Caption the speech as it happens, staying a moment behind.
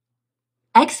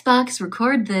Xbox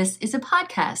Record This is a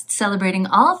podcast celebrating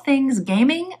all things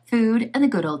gaming, food, and the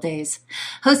good old days.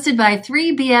 Hosted by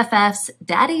three BFFs,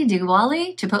 Daddy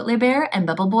Diwali, Chipotle Bear, and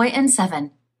Bubble Boy and Seven.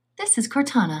 This is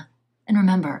Cortana. And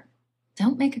remember,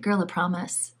 don't make a girl a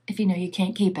promise if you know you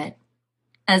can't keep it.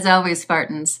 As always,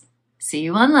 Spartans, see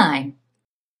you online.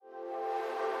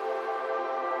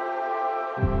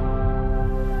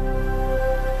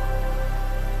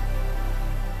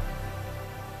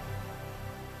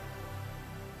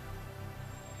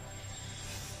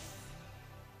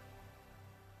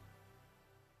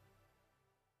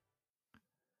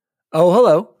 Oh,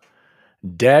 hello.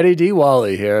 Daddy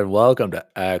Diwali here, and welcome to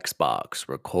Xbox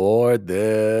Record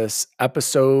This,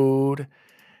 episode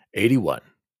 81.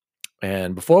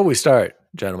 And before we start,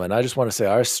 gentlemen, I just want to say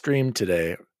our stream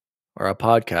today, or our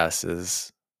podcast,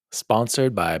 is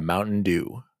sponsored by Mountain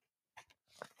Dew.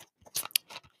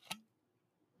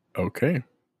 Okay.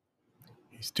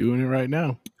 He's doing it right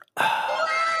now.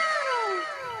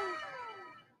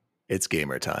 It's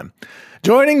gamer time.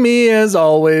 Joining me, as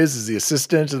always, is the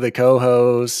assistant to the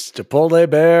co-host, Chipotle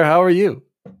Bear. How are you?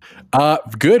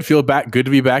 Good. Good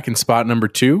to be back in spot number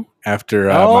 2 after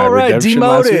my redemption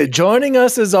last demoted. week. Joining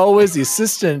us, as always,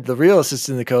 the real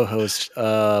assistant, the co-host,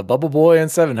 Bubble Boy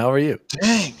and Seven. How are you?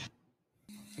 Dang.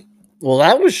 Well,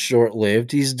 that was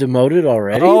short-lived. He's demoted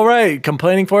already. All right,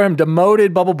 complaining for him.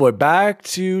 Demoted Bubble Boy. Back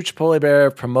to Chipotle Bear.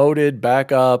 Promoted.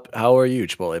 Back up. How are you,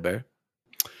 Chipotle Bear?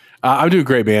 I'm doing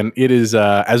great, man. It is,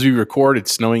 as we record,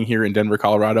 it's snowing here in Denver,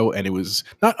 Colorado, and it was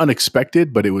not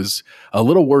unexpected, but it was a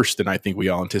little worse than I think we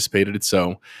all anticipated it.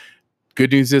 So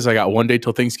good news is I got one day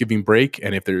till Thanksgiving break,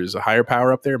 and if there's a higher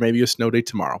power up there, maybe a snow day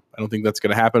tomorrow. I don't think that's going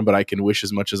to happen, but I can wish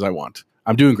as much as I want.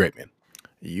 I'm doing great, man.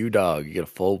 You dog, you get a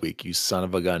full week, you son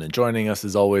of a gun. And joining us,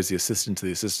 as always, the assistant to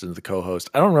the co-host.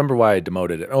 I don't remember why I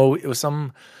demoted it. Oh, it was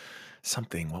something.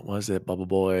 What was it, Bubble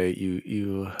Boy?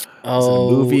 You was it a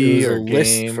movie or a game?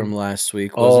 list from last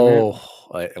week, wasn't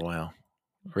it? Well,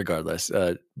 regardless.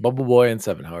 Bubble Boy and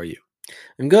Seven, how are you?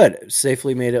 I'm good.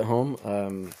 Safely made it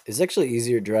home. It's actually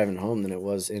easier driving home than it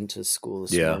was into school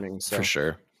this morning. So for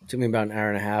sure. It took me about an hour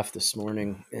and a half this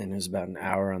morning, and it was about an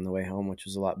hour on the way home, which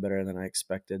was a lot better than I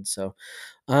expected. So,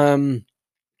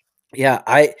 yeah,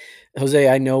 Jose,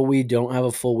 I know we don't have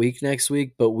a full week next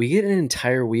week, but we get an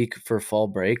entire week for fall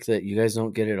break that you guys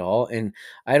don't get at all. And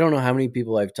I don't know how many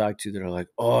people I've talked to that are like,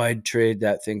 oh, I'd trade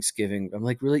that Thanksgiving. I'm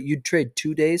like, really? You'd trade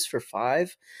 2 days for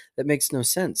 5? That makes no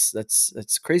sense.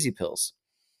 That's crazy pills.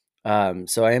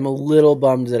 So I am a little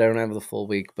bummed that I don't have the full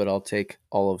week, but I'll take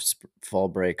all of fall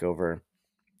break over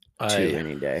 2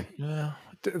 any day. Yeah.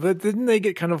 But didn't they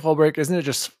get kind of fall break? Isn't it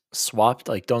just swapped?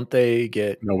 Like, don't they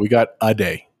get... No, we got a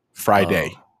day.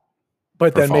 Friday.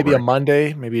 But then maybe break. A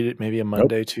Monday, maybe a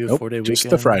Monday too, 4-day weekend. Just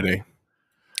the Friday.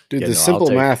 Dude, the simple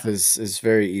math is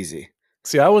very easy.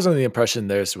 See, I was under the impression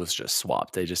theirs was just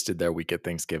swapped. They just did their week at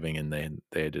Thanksgiving and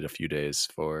they did a few days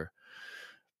for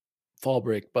fall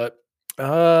break. But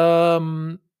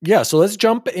yeah, so let's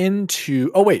jump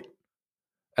into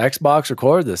Xbox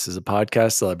Record This is a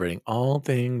podcast celebrating all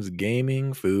things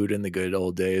gaming, food, and the good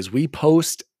old days. We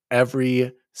post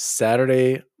every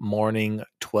Saturday morning,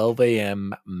 12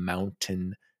 a.m.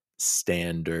 Mountain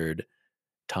Standard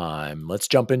Time. Let's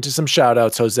jump into some shout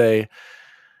outs, Jose.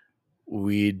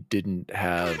 We didn't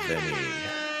have any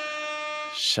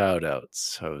shout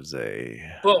outs, Jose.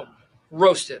 Boom.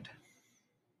 Roasted.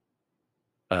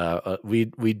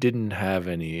 We didn't have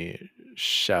any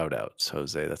shout outs,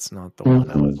 Jose. That's not the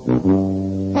one I was.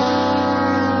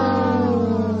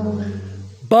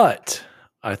 But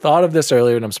I thought of this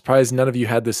earlier, and I'm surprised none of you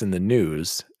had this in the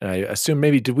news. And I assume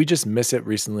did we just miss it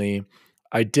recently?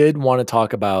 I did want to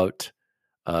talk about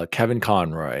Kevin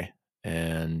Conroy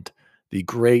and the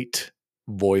great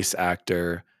voice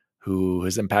actor who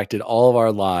has impacted all of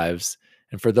our lives.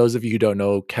 And for those of you who don't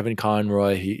know, Kevin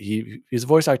Conroy, he's a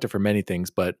voice actor for many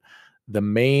things, but the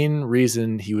main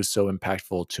reason he was so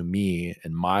impactful to me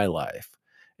in my life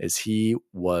is he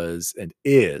was and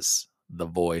is the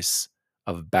voice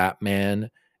of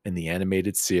Batman in the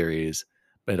animated series,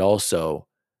 but also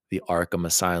the Arkham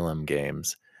Asylum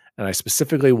games. And I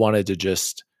specifically wanted to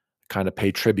just kind of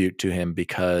pay tribute to him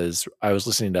because I was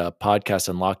listening to a podcast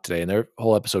Unlocked today, and their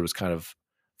whole episode was kind of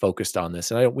focused on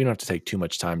this. And we don't have to take too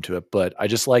much time to it, but I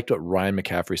just liked what Ryan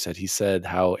McCaffrey said. He said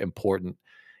how important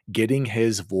getting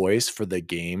his voice for the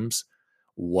games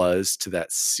was to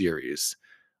that series.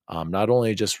 Not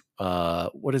only just,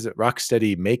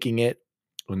 Rocksteady making it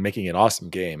an awesome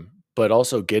game, but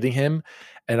also getting him.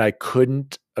 And I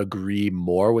couldn't agree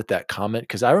more with that comment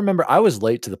because I remember I was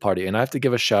late to the party, and I have to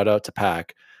give a shout out to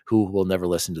Pac, who will never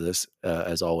listen to this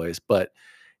as always, but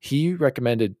he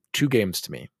recommended 2 games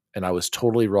to me. and I was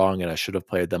totally wrong, and I should have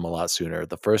played them a lot sooner.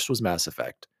 The first was Mass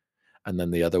Effect, and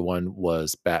then the other one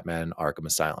was Batman Arkham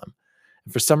Asylum.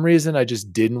 And for some reason, I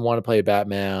just didn't want to play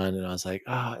Batman, and I was like,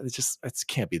 it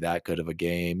can't be that good of a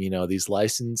game. These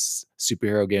licensed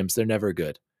superhero games, they're never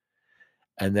good.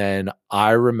 And then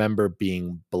I remember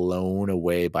being blown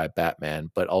away by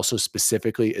Batman, but also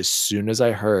specifically as soon as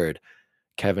I heard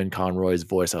Kevin Conroy's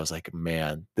voice, I was like,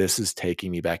 man, this is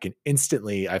taking me back. And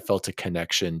instantly I felt a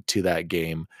connection to that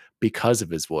game because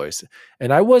of his voice.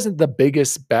 And I wasn't the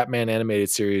biggest Batman animated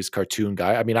series cartoon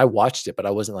guy. I mean, I watched it, but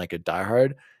I wasn't like a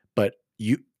diehard. But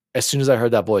as soon as I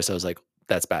heard that voice, I was like,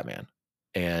 that's Batman.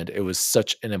 And it was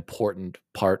such an important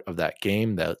part of that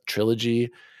game, that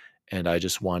trilogy. And I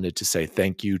just wanted to say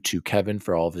thank you to Kevin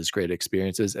for all of his great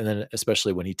experiences. And then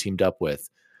especially when he teamed up with,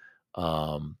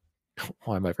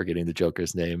 why am I forgetting the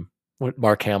Joker's name?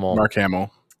 Mark Hamill.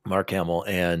 Mark Hamill.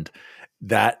 And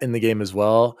that in the game as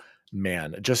well,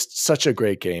 man, just such a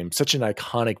great game, such an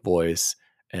iconic voice.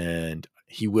 And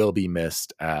he will be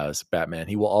missed as Batman.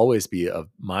 He will always be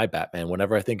my Batman.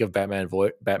 Whenever I think of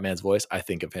Batman's voice, I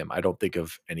think of him. I don't think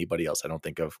of anybody else. I don't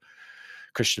think of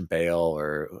Christian Bale,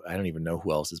 or I don't even know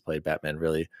who else has played Batman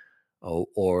really.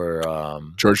 Or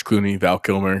George Clooney, Val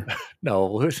Kilmer.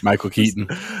 No, Michael Keaton.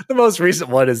 The most recent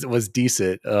one was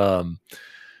decent.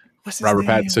 What's his Robert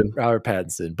name? Pattinson. Robert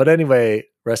Pattinson. But anyway,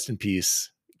 rest in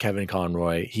peace, Kevin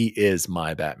Conroy. He is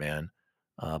my Batman.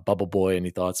 Bubble Boy,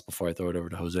 any thoughts before I throw it over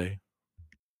to Jose?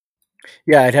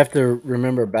 Yeah, I'd have to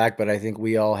remember back, but I think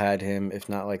we all had him, if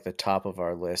not like the top of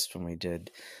our list when we did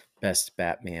best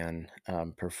Batman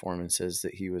performances,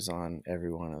 that he was on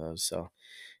every one of those. So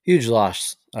huge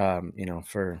loss,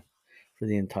 for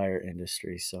the entire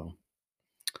industry. So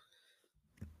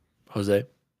Jose?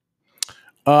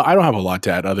 I don't have a lot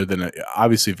to add other than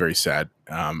obviously very sad.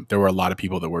 There were a lot of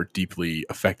people that were deeply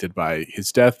affected by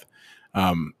his death.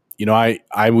 I'm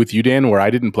with you, Dan, where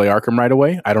I didn't play Arkham right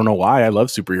away. I don't know why. I love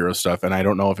superhero stuff, and I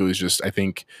don't know if it was just, I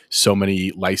think so many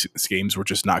licensed games were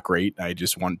just not great. I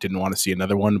just didn't want to see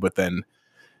another one, but then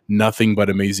nothing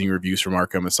but amazing reviews from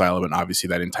Arkham Asylum, and obviously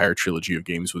that entire trilogy of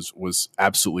games was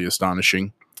absolutely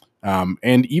astonishing.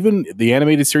 And even the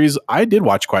animated series, I did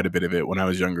watch quite a bit of it when I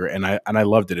was younger, and I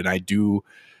loved it. And I do,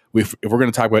 if we're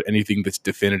going to talk about anything that's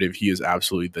definitive, he is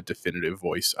absolutely the definitive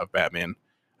voice of Batman.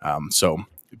 So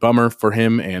bummer for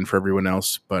him and for everyone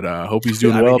else, but hope he's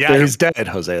doing well up there. He's dead,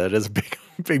 Jose. That is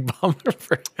a big bummer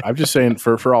for him. I'm just saying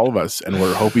for all of us, and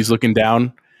we hope he's looking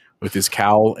down with his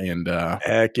cowl and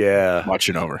heck yeah,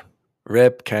 watching over.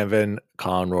 Rip Kevin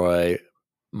Conroy,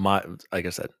 like I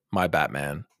said, my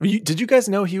Batman. Did you guys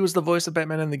know he was the voice of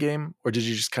Batman in the game, or did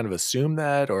you just kind of assume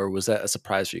that, or was that a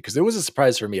surprise for you? Because it was a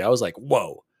surprise for me. I was like,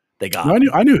 whoa, they got him.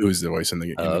 I knew who was the voice in the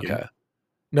game. Okay.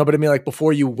 No, but I mean, like,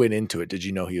 before you went into it, did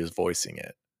you know he was voicing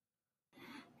it?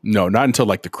 No, not until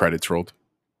like the credits rolled.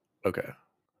 Okay.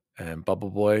 And Bubble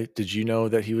Boy, did you know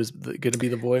that he was going to be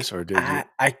the voice, or did you?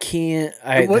 I can't.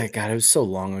 God, it was so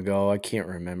long ago. I can't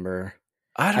remember.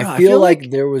 I don't know. I feel like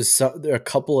there was a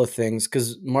couple of things,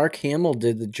 because Mark Hamill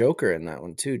did the Joker in that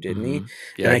one too, didn't he?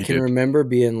 Yeah, and I can remember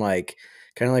being like,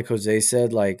 kind of like Jose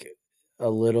said, like a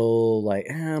little like,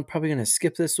 I'm probably going to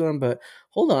skip this one, but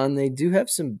hold on, they do have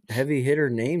some heavy hitter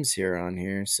names here on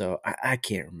here, so I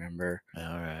can't remember. All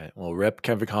right. Well, rip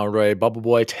Kevin Conroy. Bubble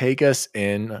Boy, take us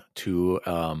in to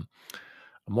a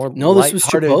more this was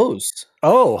Chapeau's.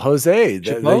 Oh, Jose,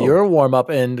 your warm-up,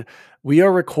 and we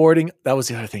are recording. That was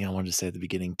the other thing I wanted to say at the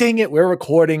beginning. Dang it, we're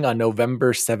recording on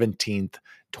November 17th,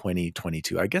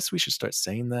 2022. I guess we should start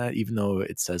saying that, even though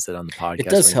it says that on the podcast. It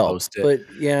does help, but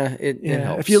yeah, it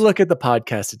helps. If you look at the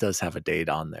podcast, it does have a date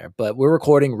on there. But we're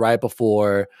recording right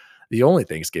before the only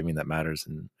Thanksgiving that matters,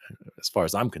 and as far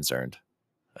as I'm concerned.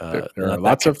 There are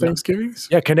lots of Thanksgivings.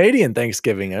 Yeah, Canadian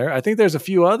Thanksgiving. I think there's a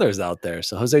few others out there.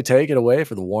 So Jose, take it away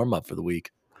for the warm-up for the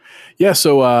week. Yeah,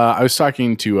 so I was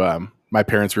talking to my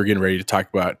parents. We were getting ready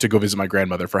to go visit my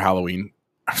grandmother for Halloween.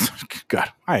 God,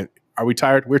 are we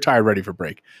tired? We're tired, ready for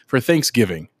break. For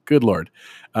Thanksgiving. Good Lord.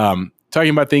 Talking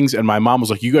about things, and my mom was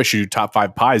like, you guys should do top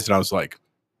 5 pies. And I was like,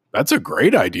 that's a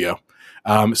great idea.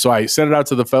 So I sent it out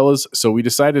to the fellas. So we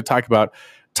decided to talk about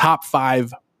top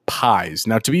 5 pies.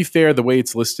 Now, to be fair, the way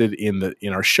it's listed in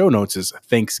our show notes is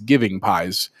Thanksgiving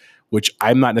pies, which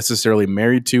I'm not necessarily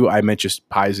married to. I meant just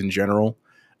pies in general.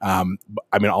 I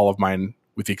mean, all of mine,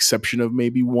 with the exception of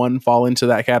maybe one, fall into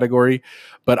that category.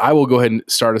 But I will go ahead and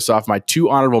start us off. My 2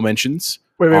 honorable mentions.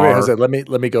 Wait, Jose, let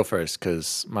me go first,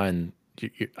 because mine.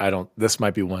 I don't. This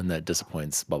might be one that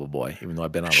disappoints Bubble Boy, even though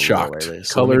I've been on a shocked. lately.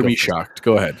 So Color me shocked.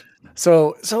 Go ahead.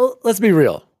 So let's be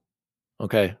real.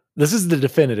 Okay, this is the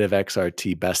definitive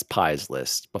XRT best pies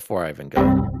list before I even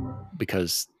go,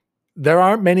 because there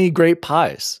aren't many great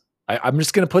pies. I'm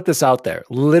just going to put this out there.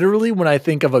 Literally, when I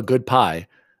think of a good pie,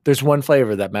 there's one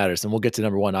flavor that matters, and we'll get to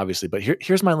number one, obviously. But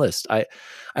here's my list. I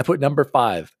put number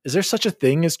 5. Is there such a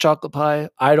thing as chocolate pie?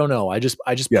 I don't know. I just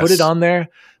put it on there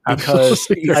because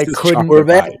I couldn't. We're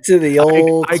back to the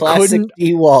old classic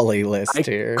Diwali list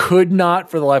here. I could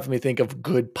not, for the life of me, think of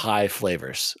good pie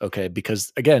flavors. Okay,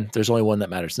 because again, there's only one that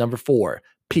matters. Number 4,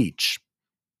 peach.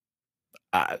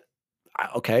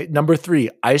 Okay, number 3,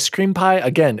 ice cream pie.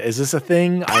 Again, is this a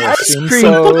thing? I assume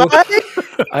so.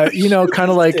 Kind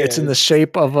of like it's in the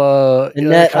shape of a.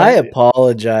 Annette, I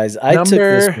apologize. I took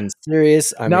this one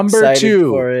serious. I'm excited 2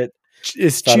 for it.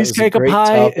 Is cheesecake a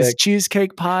pie? Topic. Is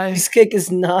cheesecake pie? Cheesecake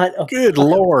is not a good pie.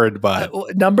 Lord, but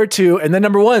number 2, and then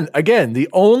number 1. Again, the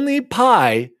only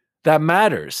pie that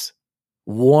matters.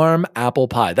 Warm apple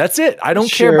pie. That's it. I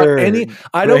don't care about any.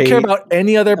 I don't care about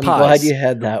any other pies. I'm glad you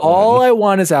had that. All I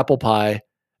want is apple pie.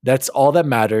 That's all that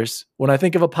matters. When I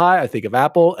think of a pie, I think of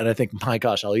apple, and I think, my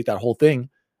gosh, I'll eat that whole thing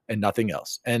and nothing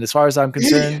else. And as far as I'm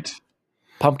concerned,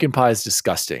 pumpkin pie is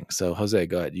disgusting. So, Jose,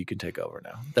 go ahead. You can take over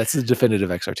now. That's the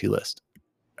definitive XRT list.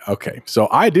 Okay, so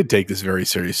I did take this very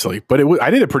seriously, but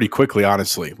I did it pretty quickly,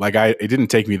 honestly. Like it didn't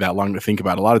take me that long to think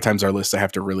about. A lot of times our lists, I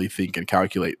have to really think and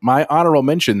calculate. My honorable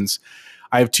mentions,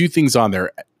 I have 2 things on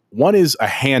there. One is a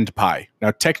hand pie.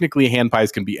 Now, technically, hand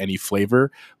pies can be any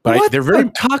flavor, but they're very.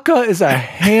 Kaka is a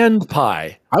hand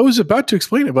pie. I was about to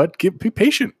explain it, but be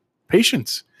patient.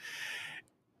 Patience.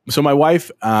 So my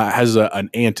wife has an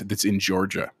aunt that's in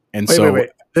Georgia, and wait.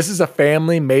 This is a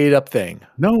family made up thing.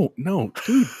 No,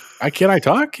 dude. Can I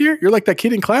talk here? You're like that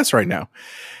kid in class right now.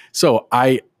 So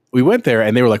we went there,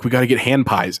 and they were like, "We got to get hand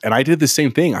pies," and I did the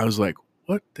same thing. I was like,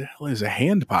 "What the hell is a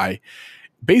hand pie?"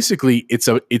 Basically, it's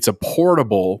a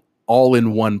portable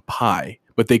all-in-one pie,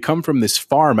 but they come from this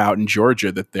farm out in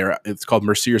Georgia it's called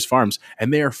Mercier's Farms,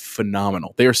 and they are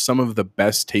phenomenal. They are some of the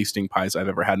best tasting pies I've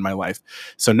ever had in my life.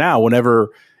 So now, whenever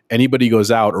anybody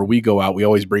goes out or we go out, we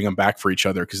always bring them back for each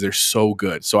other because they're so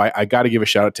good. So I got to give a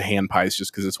shout out to hand pies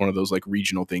just because it's one of those like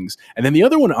regional things. And then the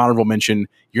other one, honorable mention,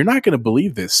 you're not going to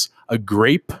believe this, a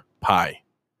grape pie.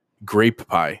 Grape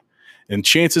pie. And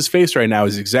Chance's face right now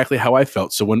is exactly how I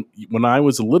felt. So when I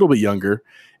was a little bit younger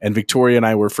and Victoria and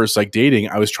I were first like dating,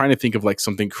 I was trying to think of like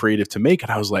something creative to make. And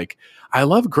I was like, I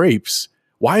love grapes.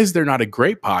 Why is there not a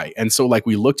grape pie? And so like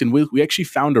we looked and we actually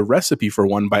found a recipe for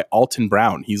one by Alton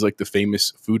Brown. He's like the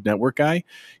famous Food Network guy.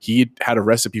 He had a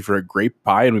recipe for a grape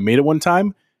pie and we made it one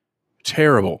time.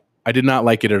 Terrible. I did not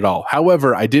like it at all.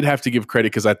 However, I did have to give credit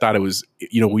because I thought it was,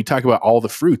 we talk about all the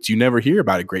fruits. You never hear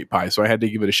about a grape pie. So I had to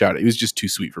give it a shout. It was just too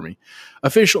sweet for me.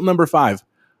 Official number 5,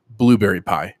 blueberry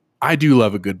pie. I do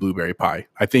love a good blueberry pie.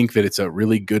 I think that it's a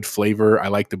really good flavor. I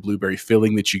like the blueberry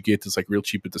filling that you get. It's like real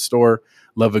cheap at the store.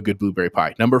 Love a good blueberry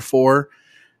pie. Number 4,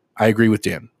 I agree with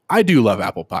Dan. I do love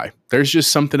apple pie. There's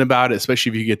just something about it,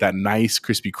 especially if you get that nice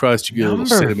crispy crust. You get a little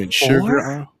cinnamon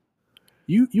sugar.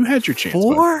 You had your chance.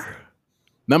 4?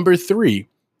 Number 3,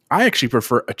 I actually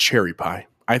prefer a cherry pie.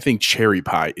 I think cherry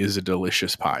pie is a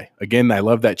delicious pie. Again, I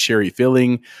love that cherry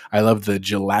filling. I love the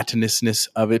gelatinousness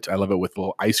of it. I love it with a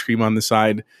little ice cream on the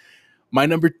side. My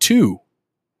number 2,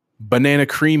 banana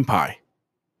cream pie.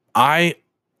 I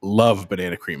love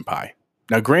banana cream pie.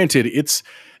 Now, granted, it's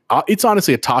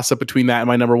honestly a toss-up between that and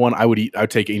my number 1. I would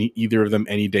take either of them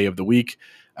any day of the week.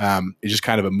 It's just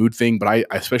kind of a mood thing, but I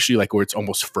especially like where it's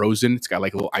almost frozen. It's got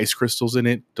like little ice crystals in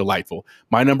it. Delightful.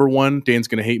 My number 1, Dan's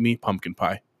going to hate me, pumpkin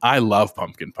pie. I love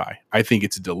pumpkin pie. I think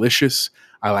it's delicious.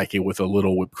 I like it with a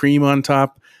little whipped cream on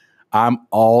top. I'm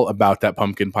all about that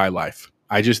pumpkin pie life.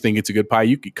 I just think it's a good pie.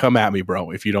 You could come at me, bro,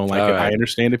 if you don't like it. Right. I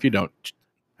understand if you don't.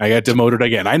 I got demoted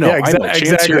again. I know. Yeah,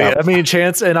 exactly. I mean,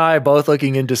 Chance and I both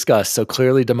looking in disgust. So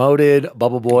clearly demoted.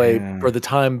 Bubble Boy for the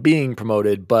time being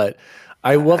promoted, but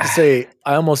I will have to say,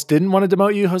 I almost didn't want to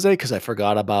demote you, Jose, because I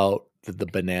forgot about the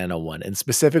banana one, and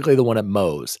specifically the one at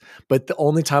Moe's. But the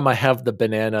only time I have the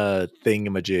banana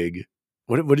thingamajig,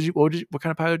 what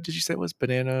kind of pie did you say it was?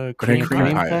 Banana cream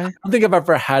pie? I don't think I've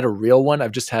ever had a real one.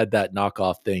 I've just had that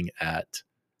knockoff thing at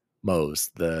Moe's.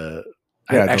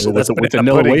 Actually, that's with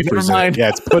vanilla wafers. Yeah,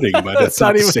 it's pudding, but that's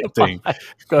not the same thing.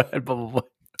 Go ahead, Bubble Boy.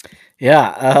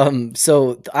 Yeah.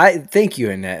 So I thank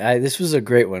you, Annette. This was a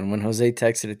great one. When Jose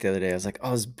texted it the other day, I was like,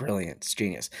 "Oh, it's brilliant. It's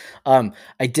genius." I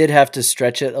did have to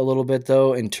stretch it a little bit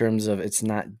though, in terms of it's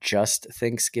not just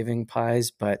Thanksgiving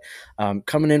pies, but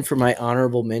coming in for my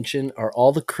honorable mention are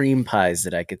all the cream pies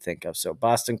that I could think of. So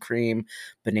Boston cream,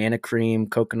 banana cream,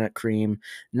 coconut cream.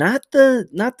 Not the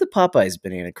Popeyes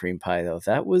banana cream pie though.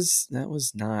 That was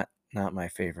not my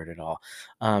favorite at all.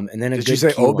 And then did you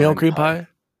say oatmeal cream pie?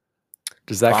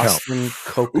 Does that count? Boston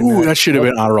coconut. Ooh, that should have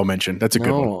been honorable mention. That's a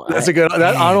good one. No, That's a good that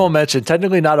man. honorable mention.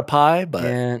 Technically not a pie, but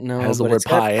Yeah, no, has the but word it's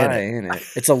got pie in it. in it.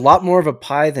 It's a lot more of a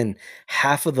pie than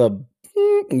half of the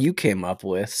you came up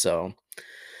with. So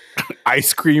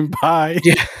Ice cream pie.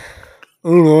 yeah, I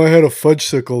don't know. I had a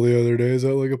fudgesicle the other day. Is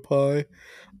that like a pie?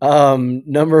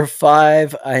 Number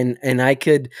 5, and I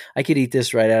could eat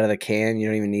this right out of the can. You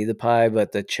don't even need the pie,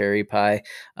 but the cherry pie.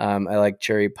 I like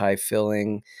cherry pie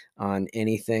filling on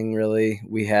anything really.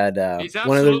 We had He's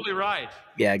absolutely right.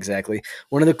 Yeah, exactly.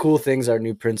 One of the cool things our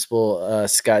new principal,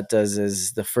 Scott, does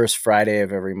is the first Friday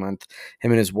of every month,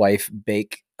 him and his wife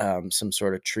bake some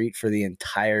sort of treat for the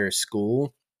entire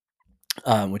school,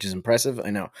 which is impressive.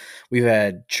 I know. We've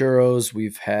had churros.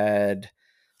 We've had,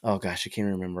 oh gosh, I can't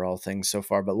remember all things so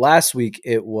far. But last week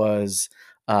it was,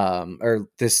 or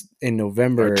this in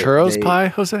November. Or churros pie,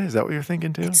 Jose? Is that what you're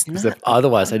thinking too? It's Because not a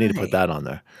otherwise, I need to pie. put that on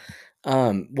there.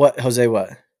 What, Jose, what?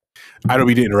 I don't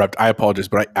mean to interrupt. I apologize,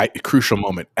 but I crucial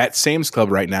moment at Sam's Club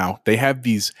right now. They have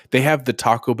the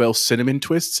Taco Bell cinnamon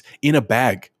twists in a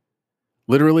bag,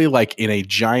 literally like in a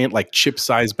giant like chip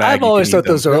size bag. I've always thought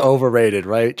those are overrated,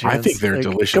 right? I Chance? think they're Like,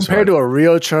 delicious. compared to a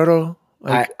real churro.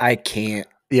 Like, I can't.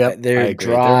 yep, they're I agree.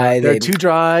 dry, They're they- too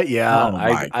dry. Yeah, Oh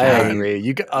my I God. agree.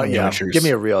 You yeah, Amateurs. give me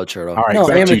a real churro. All right, No,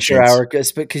 back to you, amateur Chance. hour,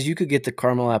 because you could get the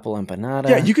caramel apple empanada.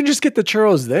 Yeah, you can just get the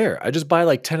churros there. I just buy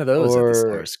like 10 of those at the Or-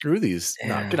 store. Screw these. No,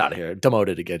 Yeah. get out of here.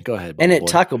 Demoted again. Go ahead. And Bubble at boy.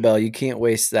 Taco Bell, you can't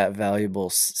waste that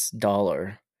valuable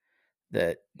dollar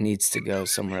that needs to go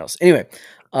somewhere else. Anyway,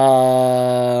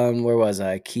 where was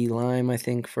I? Key lime, I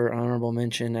think, for honorable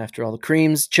mention after all the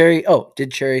creams. Cherry. Oh,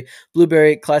 did cherry.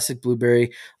 Blueberry, classic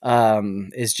blueberry.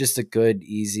 Is just a good,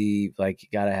 easy, like you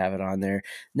gotta have it on there.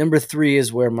 Number 3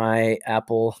 is where my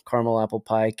caramel apple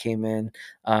pie came in.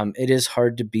 It is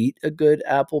hard to beat a good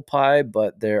apple pie,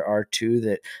 but there are 2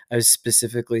 that I was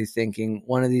specifically thinking,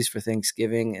 one of these for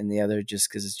Thanksgiving and the other just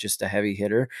because it's just a heavy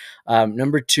hitter.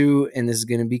 Number 2, and this is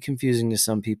going to be confusing to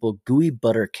some people, gooey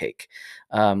butter cake,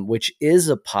 which is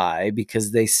a pie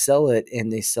because they sell it in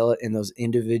those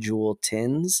individual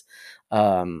tins.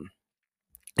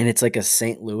 And it's like a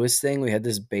St. Louis thing. We had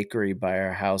this bakery by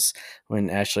our house when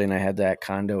Ashley and I had that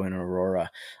condo in Aurora.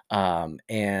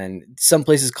 And some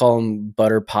places call them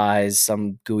butter pies,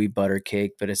 some gooey butter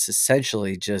cake, but it's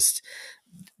essentially just,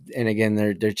 and again,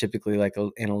 they're typically like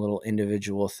in a little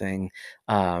individual thing.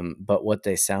 But what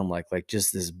they sound like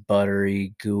just this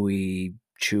buttery, gooey,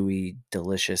 chewy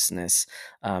deliciousness.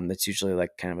 That's usually like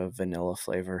kind of a vanilla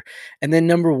flavor. And then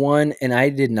number 1, and I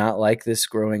did not like this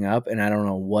growing up, and I don't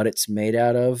know what it's made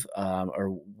out of, or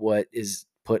what is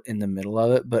put in the middle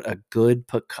of it, but a good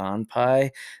pecan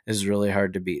pie is really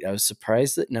hard to beat. I was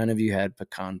surprised that none of you had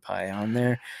pecan pie on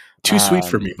there. Too sweet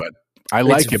for me, but I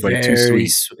like it, but it's too very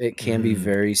sweet. It can be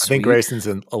very I sweet. think Grayson's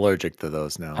allergic to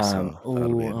those now. So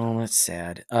that'll be Oh, that's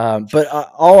sad. But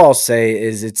all I'll say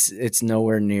is it's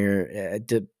nowhere near.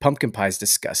 Pumpkin pie is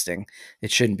disgusting. It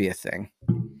shouldn't be a thing.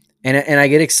 And I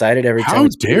get excited every time. How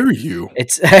dare you?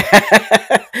 It's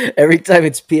every time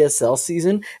it's PSL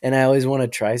season, and I always want to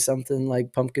try something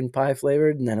like pumpkin pie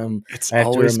flavored, and then I have to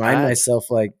always remind bad. myself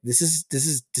like this is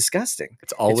disgusting.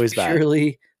 It's always bad.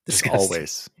 purely Just disgusting.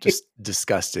 always just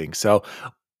disgusting. So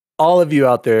all of you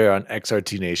out there on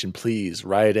XRT Nation, please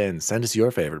write in, send us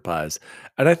your favorite pies.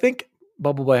 And I think,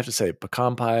 Bubble Boy, I have to say,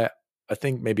 pecan pie, I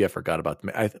think maybe I forgot about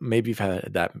them. Maybe you've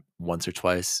had that once or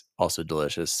twice. Also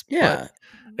delicious. Yeah.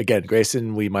 But again,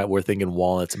 Grayson, we're thinking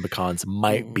walnuts and pecans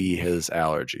might be his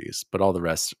allergies, but all the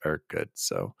rest are good.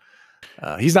 So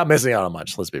he's not missing out on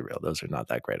much. Let's be real. Those are not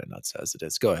that great of nuts as it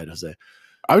is. Go ahead, Jose.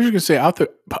 I was just gonna say, out there,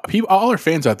 people, all our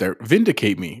fans out there,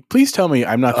 vindicate me. Please tell me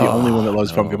I'm not the only one that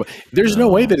loves pumpkin pie. There's no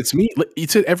way that it's me.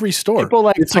 It's at every store. People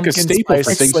like it's like a pumpkin staple for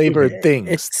spice Thanksgiving. flavored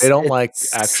things. They don't like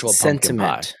it's actual pumpkin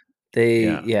pie.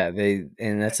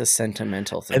 And that's a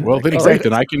sentimental thing. And- Well, then Exactly. great.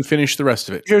 Then I can finish the rest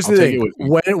of it. Here's I'll the take thing: it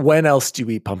with me. when else do you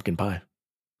eat pumpkin pie?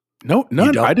 No,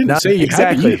 none. don't- I didn't not- say you had to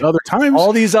exactly. eat it other times.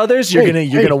 All these others, you're Hey,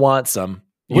 gonna want some.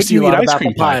 You When do see you a lot eat of ice apple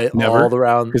cream pie? pie Never, all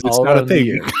around, 'cause it's all not a around the thing.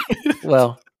 year.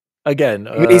 Well, again,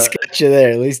 At least got you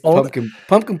there. At least all-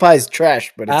 pumpkin pie is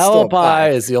trash, but it's still apple a pie pie.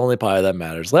 is the only pie that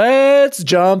matters. Let's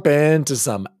jump into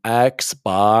some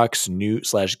Xbox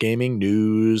 /gaming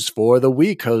news for the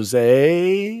week,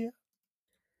 Jose.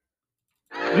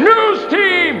 News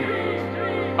team,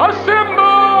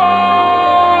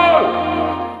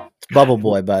 assemble! It's Bubble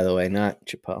Boy, by the way, not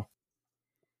Chappelle.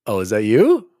 Oh, is that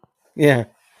you? Yeah,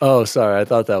 Oh, sorry. I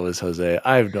thought that was Jose.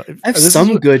 I have no. I have this is some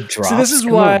what- good drops. See, this is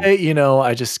Come why on.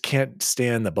 I just can't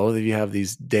stand that both of you have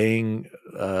these dang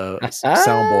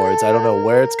soundboards. I don't know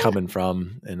where it's coming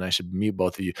from, and I should mute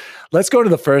both of you. Let's go to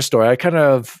the first story. I kind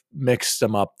of mixed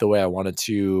them up the way I wanted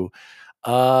to.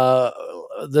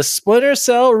 The Splinter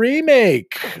Cell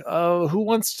remake. Who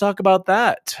wants to talk about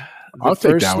that? I'll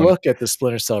take that one. Look at the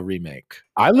Splinter Cell remake.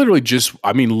 I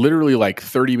literally like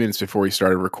 30 minutes before we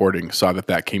started recording, saw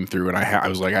that came through, and I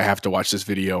was like, I have to watch this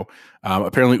video.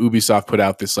 Apparently, Ubisoft put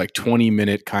out this like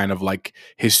 20-minute kind of like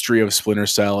history of Splinter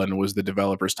Cell, and was the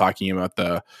developers talking about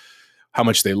how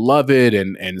much they love it,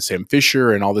 and Sam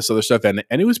Fisher and all this other stuff, and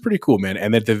it was pretty cool, man.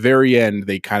 And at the very end,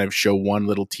 they kind of show one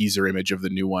little teaser image of the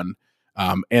new one,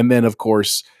 and then of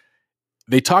course,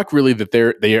 they talk really that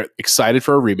they are excited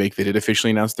for a remake. They did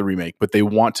officially announce the remake, but they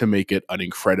want to make it an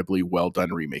incredibly well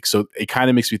done remake. So it kind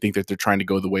of makes me think that they're trying to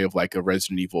go the way of like a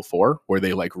Resident Evil 4, where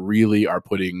they like really are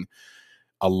putting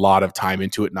a lot of time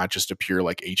into it, not just a pure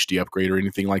like HD upgrade or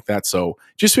anything like that. So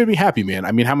just made me happy, man.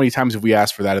 I mean, how many times have we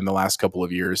asked for that in the last couple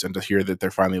of years? And to hear that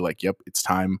they're finally like, yep, it's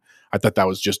time. I thought that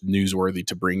was just newsworthy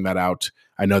to bring that out.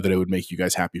 I know that it would make you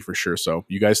guys happy for sure. So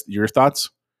you guys, your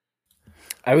thoughts?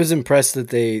 I was impressed that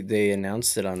they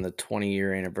announced it on the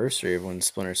 20-year anniversary of when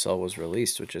Splinter Cell was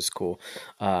released, which is cool,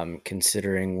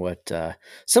 considering what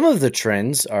some of the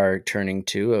trends are turning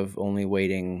to of only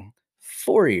waiting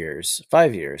 5 years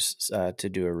to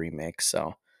do a remake.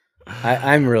 So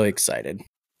I'm really excited.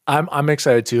 I'm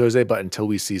excited too, Jose, but until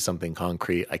we see something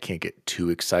concrete, I can't get too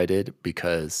excited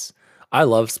because I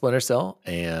love Splinter Cell,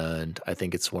 and I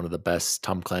think it's one of the best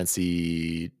Tom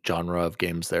Clancy genre of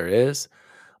games there is.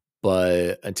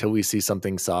 But until we see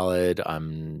something solid,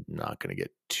 I'm not going to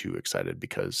get too excited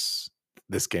because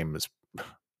this game is,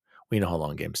 we know how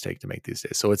long games take to make these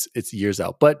days. So it's years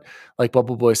out. But like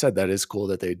Bubble Boy said, that is cool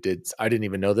that they did. I didn't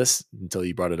even know this until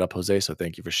you brought it up, Jose. So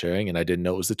thank you for sharing. And I didn't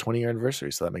know it was the 20-year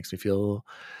anniversary. So that makes me feel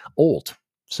old.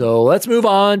 So let's move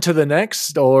on to the next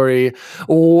story.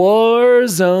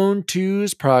 Warzone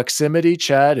 2's proximity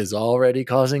chat is already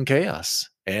causing chaos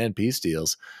and peace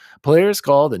deals. Players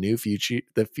call the new feature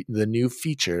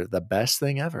the best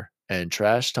thing ever, and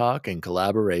trash talk and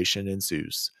collaboration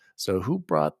ensues. So who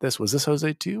brought this? Was this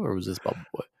Jose too, or was this Bubble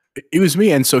Boy? It was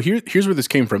me. And so here's where this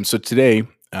came from. So today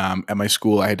at my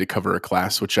school, I had to cover a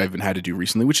class, which I haven't had to do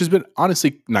recently, which has been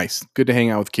honestly nice. Good to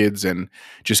hang out with kids and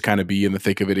just kind of be in the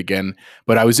thick of it again.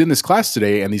 But I was in this class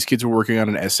today, and these kids were working on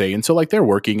an essay. And so like they're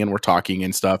working and we're talking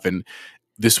and stuff. And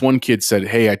this one kid said,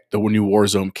 hey, the new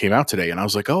Warzone came out today. And I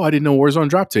was like, oh, I didn't know Warzone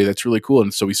dropped today. That's really cool.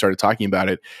 And so we started talking about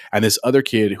it. And this other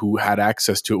kid who had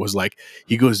access to it was like,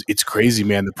 he goes, it's crazy,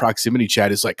 man. The proximity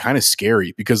chat is like kind of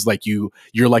scary because like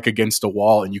you're like against a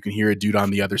wall and you can hear a dude on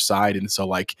the other side. And so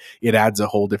like it adds a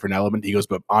whole different element. He goes,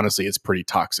 but honestly, it's pretty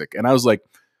toxic. And I was like,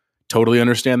 totally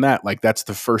understand that. Like that's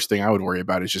the first thing I would worry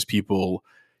about is just people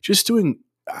just doing.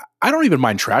 I don't even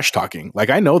mind trash talking.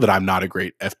 Like I know that I'm not a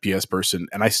great FPS person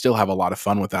and I still have a lot of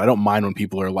fun with that. I don't mind when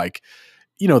people are like,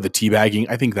 the teabagging.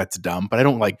 I think that's dumb, but I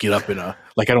don't like get up in I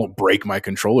don't break my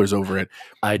controllers over it.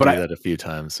 I do that a few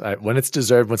times. When it's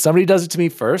deserved, when somebody does it to me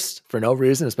first for no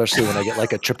reason, especially when I get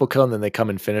like a triple kill and then they come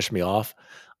and finish me off,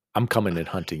 I'm coming and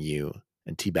hunting you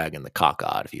and teabagging the cock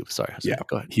out of you. Sorry. Yeah,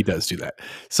 go ahead. He does do that.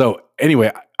 So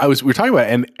anyway, we were talking about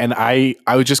it, and I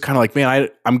was just kind of like, man,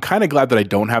 I'm kind of glad that I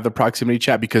don't have the proximity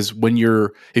chat because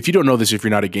if you don't know this, if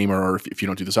you're not a gamer or if you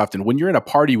don't do this often, when you're in a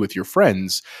party with your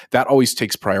friends, that always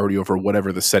takes priority over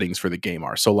whatever the settings for the game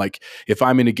are. So like if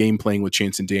I'm in a game playing with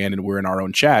Chance and Dan and we're in our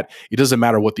own chat, it doesn't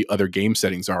matter what the other game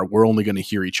settings are. We're only going to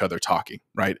hear each other talking,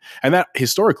 right? And that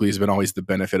historically has been always the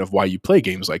benefit of why you play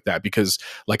games like that, because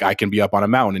like I can be up on a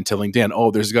mountain and telling Dan, oh,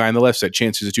 there's a guy on the left side,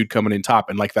 Chance, there's a dude coming in top.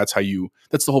 And like that's the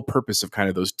whole purpose of kind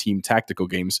of those team tactical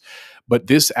games. But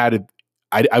this added,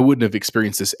 I wouldn't have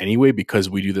experienced this anyway because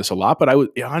we do this a lot, but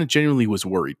I genuinely was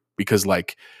worried because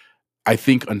like I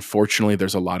think unfortunately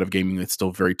there's a lot of gaming that's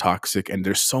still very toxic, and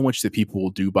there's so much that people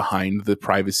will do behind the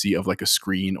privacy of like a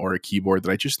screen or a keyboard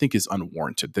that I just think is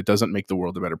unwarranted. That doesn't make the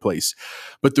world a better place.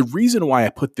 But the reason why I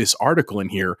put this article in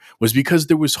here was because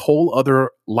there was whole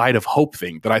other light of hope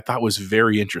thing that I thought was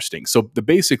very interesting. So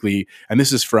basically, and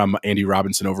this is from Andy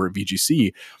Robinson over at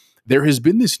VGC, there has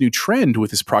been this new trend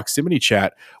with this proximity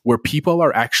chat where people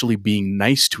are actually being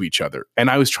nice to each other. And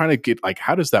I was trying to get like,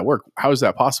 how does that work? How is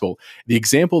that possible? The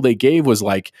example they gave was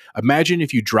like, imagine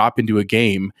if you drop into a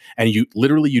game and you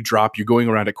drop, you're going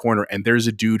around a corner and there's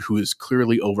a dude who is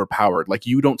clearly overpowered. Like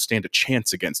you don't stand a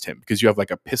chance against him because you have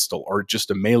like a pistol or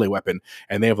just a melee weapon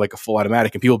and they have like a full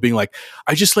automatic, and people being like,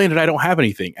 I just landed, I don't have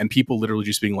anything. And people literally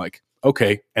just being like,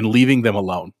 okay, and leaving them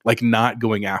alone, like not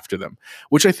going after them,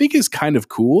 which I think is kind of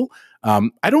cool.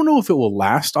 I don't know if it will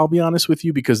last, I'll be honest with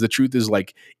you, because the truth is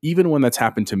like, even when that's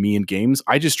happened to me in games,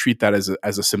 I just treat that as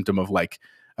a symptom of like,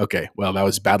 okay, well, that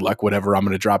was bad luck, whatever, I'm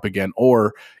going to drop again.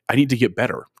 Or I need to get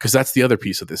better, because that's the other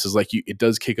piece of this is like it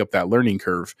does kick up that learning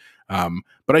curve.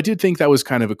 But I did think that was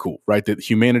kind of a cool, right? That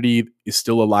humanity is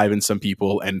still alive in some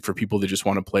people. And for people that just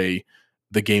want to play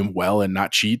the game well and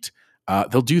not cheat,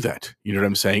 they'll do that. You know what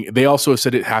I'm saying? They also have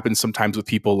said it happens sometimes with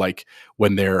people like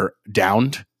when they're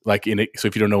downed, like in it. So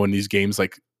if you don't know, in these games,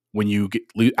 like when you get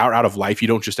out of life, you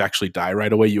don't just actually die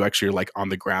right away. You actually are like on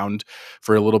the ground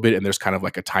for a little bit, and there's kind of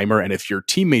like a timer. And if your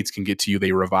teammates can get to you,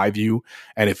 they revive you.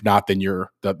 And if not, then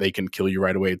they can kill you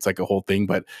right away. It's like a whole thing.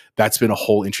 But that's been a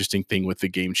whole interesting thing with the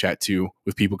game chat too,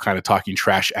 with people kind of talking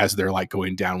trash as they're like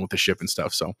going down with the ship and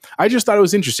stuff. So I just thought it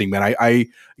was interesting, man. I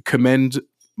commend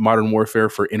Modern Warfare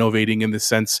for innovating in this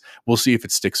sense. We'll see if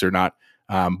it sticks or not.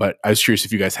 But I was curious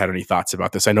if you guys had any thoughts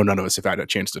about this. I know none of us have had a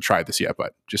chance to try this yet,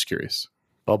 but just curious.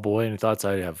 Bubble Boy, any thoughts?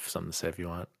 I have something to say if you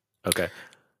want. Okay.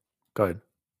 Go ahead.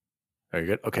 Are you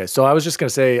good? Okay. So I was just going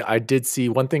to say, I did see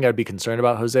one thing I'd be concerned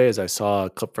about, Jose, is I saw a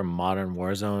clip from Modern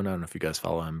Warzone. I don't know if you guys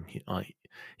follow him.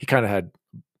 He kind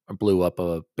of blew up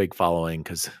a big following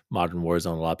because Modern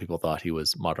Warzone, a lot of people thought he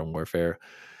was Modern Warfare.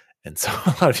 And so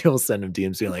a lot of people send him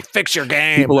DMs being like, fix your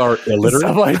game. People are illiterate.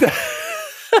 Stuff like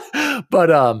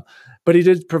that. But he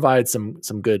did provide some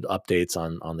good updates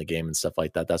on the game and stuff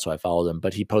like that. That's why I followed him.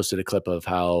 But he posted a clip of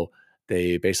how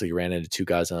they basically ran into two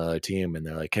guys on another team, and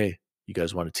they're like, hey, you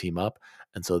guys want to team up?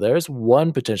 And so there's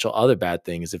one potential other bad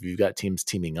thing is if you've got teams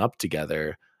teaming up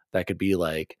together, that could be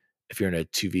like if you're in a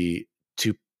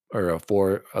 2v2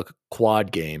 or a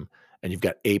quad game and you've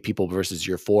got 8 people versus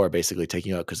your 4 basically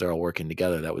taking you out because they're all working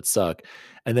together, that would suck.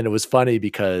 And then it was funny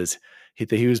because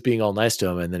he was being all nice to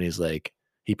him, and then he's like,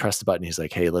 he pressed the button. He's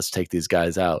like, hey, let's take these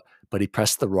guys out. But he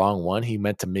pressed the wrong one. He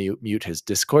meant to mute his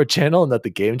Discord channel and not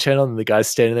the game channel. And the guy's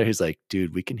standing there. He's like,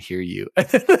 dude, we can hear you. And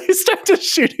then they start to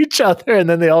shoot each other. And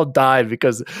then they all died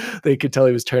because they could tell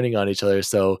he was turning on each other.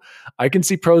 So I can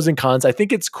see pros and cons. I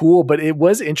think it's cool, but it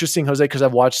was interesting, Jose, because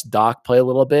I've watched Doc play a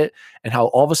little bit and how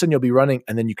all of a sudden you'll be running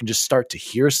and then you can just start to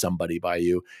hear somebody by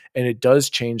you. And it does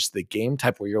change the game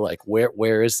type where you're like,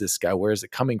 where is this guy? Where is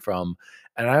it coming from?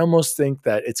 And I almost think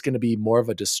that it's going to be more of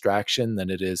a distraction than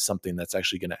it is something that's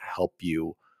actually going to help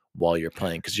you while you're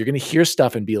playing. Because you're going to hear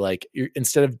stuff and be like,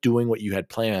 instead of doing what you had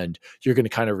planned, you're going to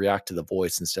kind of react to the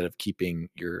voice instead of keeping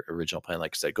your original plan.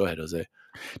 Like I said, go ahead, Jose.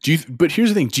 But here's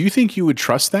the thing. Do you think you would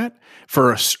trust that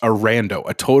for a rando,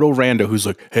 a total rando who's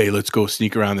like, hey, let's go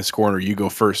sneak around this corner. You go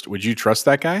first. Would you trust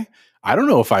that guy? I don't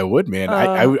know if I would, man.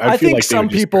 I feel think like some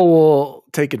people will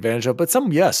take advantage of, but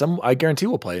some I guarantee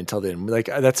will play until then. Like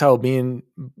that's how me and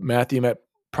Matthew met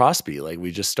Prosby. Like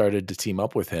we just started to team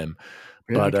up with him.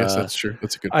 Yeah, but I guess that's true.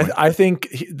 That's a good point. I think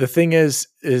the thing is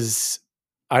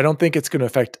I don't think it's going to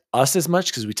affect us as much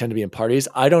because we tend to be in parties.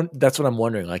 That's what I'm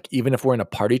wondering. Like even if we're in a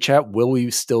party chat, will we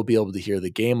still be able to hear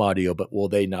the game audio, but will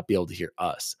they not be able to hear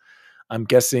us? I'm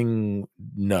guessing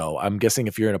no. I'm guessing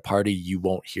if you're in a party, you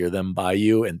won't hear them by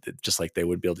you, and just like they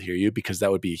would be able to hear you, because that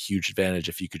would be a huge advantage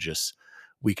if we could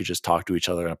just talk to each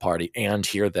other in a party and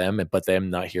hear them, but them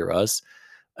not hear us.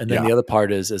 And then the other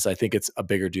part is I think it's a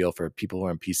bigger deal for people who are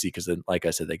on PC because then, like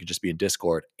I said, they could just be in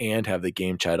Discord and have the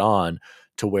game chat on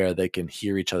to where they can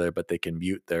hear each other, but they can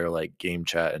mute their like game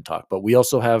chat and talk. But we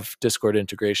also have Discord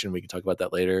integration. We can talk about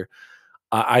that later.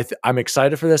 I'm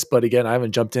excited for this, but again, I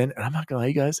haven't jumped in, and I'm not gonna lie,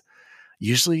 you guys.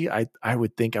 Usually I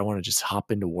would think I want to just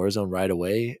hop into Warzone right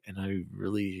away, and I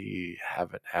really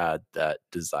haven't had that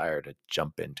desire to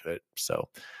jump into it. So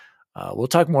we'll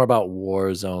talk more about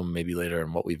Warzone maybe later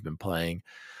and what we've been playing.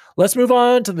 Let's move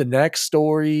on to the next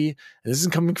story. This is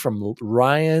coming from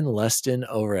Ryan Leston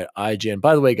over at IGN.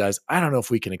 By the way, guys, I don't know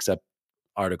if we can accept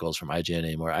articles from IGN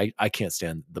anymore. I can't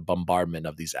stand the bombardment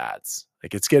of these ads.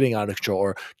 Like it's getting out of control.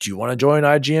 Or do you want to join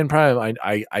IGN Prime?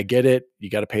 I get it. You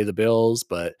got to pay the bills,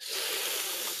 but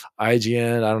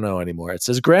IGN, I don't know anymore. It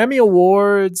says Grammy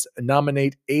Awards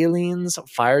nominate Aliens,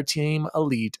 Fireteam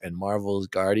Elite, and Marvel's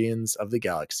Guardians of the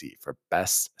Galaxy for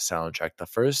Best Soundtrack. The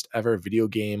first ever video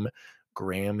game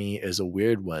Grammy is a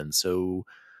weird one. So,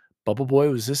 Bubble Boy,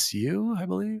 was this you, I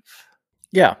believe?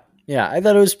 Yeah, I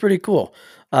thought it was pretty cool.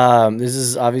 This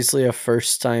is obviously a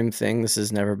first-time thing. This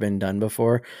has never been done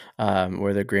before,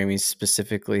 where the Grammys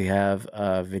specifically have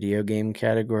a video game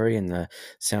category in the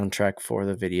soundtrack for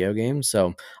the video game.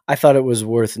 So I thought it was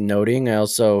worth noting. I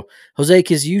also, Jose,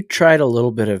 because you tried a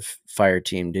little bit of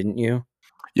Fireteam, didn't you?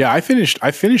 Yeah, I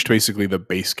finished basically the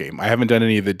base game. I haven't done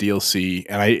any of the DLC,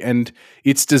 and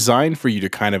it's designed for you to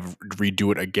kind of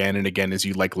redo it again and again as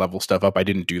you like level stuff up. I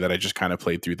didn't do that. I just kind of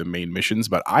played through the main missions,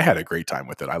 but I had a great time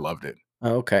with it. I loved it.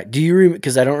 Oh, okay. Do you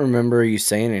because I don't remember you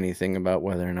saying anything about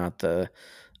whether or not the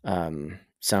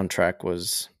soundtrack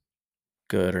was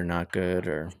good or not good,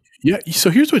 or Yeah. So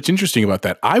here's what's interesting about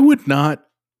that. I would not,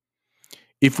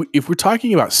 if we're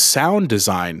talking about sound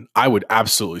design, I would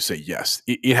absolutely say yes.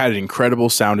 It had an incredible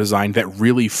sound design that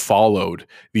really followed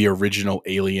the original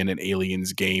Alien and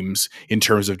Aliens games in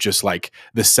terms of just like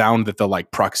the sound that the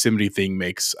like proximity thing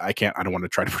makes. I don't want to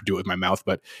try to do it with my mouth,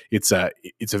 but it's a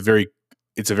very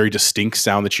distinct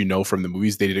sound that you know from the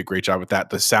movies. They did a great job with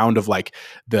that. The sound of like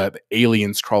the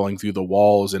aliens crawling through the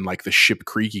walls and like the ship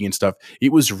creaking and stuff.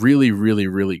 It was really, really,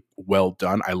 really well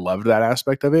done. I loved that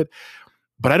aspect of it.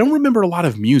 But I don't remember a lot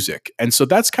of music. And so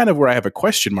that's kind of where I have a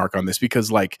question mark on this,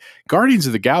 because like Guardians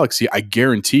of the Galaxy, I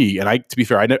guarantee, and to be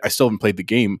fair, I still haven't played the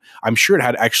game. I'm sure it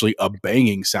had actually a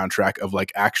banging soundtrack of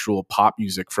like actual pop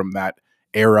music from that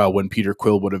era when Peter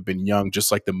Quill would have been young,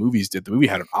 just like the movies did. The movie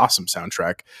had an awesome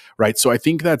soundtrack, right? So I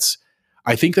think that's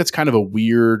kind of a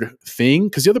weird thing,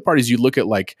 because the other part is you look at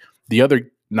like the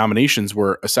other nominations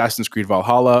were Assassin's Creed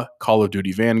Valhalla, Call of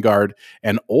Duty Vanguard,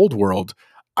 and Old World.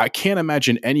 I can't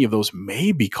imagine any of those,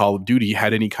 maybe Call of Duty,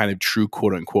 had any kind of true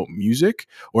quote unquote music,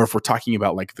 or if we're talking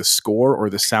about like the score or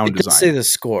the sound design. Say the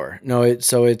score. No, it's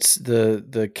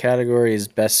the category is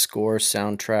best score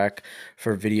soundtrack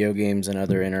for video games and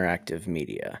other interactive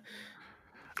media.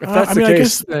 If that's the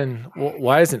case, then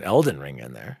why isn't Elden Ring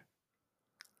in there?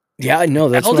 Yeah, I know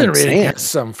that's Elden what I'm Ring saying. has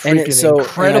some freaking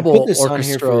incredible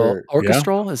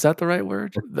orchestral. Is that the right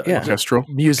word? Orchestral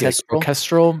music,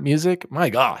 orchestral music. My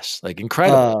gosh, like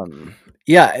incredible.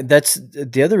 Yeah, that's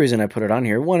the other reason I put it on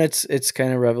here. One, it's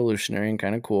kind of revolutionary and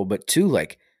kind of cool, but two,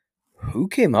 like, who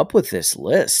came up with this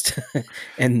list?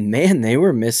 And man, they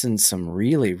were missing some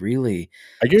really, really.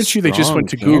 I guarantee you, they just went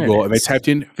to Google and they typed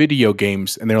in video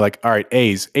games, and they're like, "All right,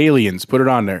 A's, Aliens, put it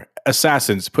on there.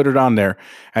 Assassins, put it on there."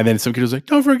 And then some kid was like,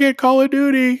 "Don't forget Call of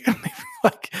Duty." And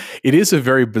like, it is a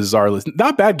very bizarre list.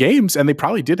 Not bad games, and they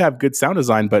probably did have good sound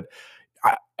design. But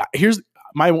here's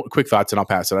my quick thoughts, and I'll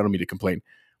pass it. I don't mean to complain.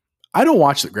 I don't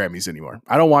watch the Grammys anymore.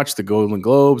 I don't watch the Golden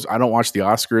Globes. I don't watch the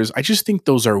Oscars. I just think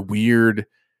those are weird.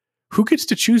 Who gets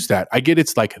to choose that? I get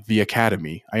it's like the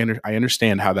Academy. I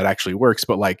understand how that actually works,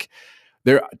 but like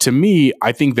to me,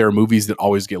 I think there are movies that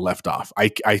always get left off. I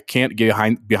can't get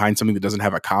behind something that doesn't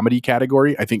have a comedy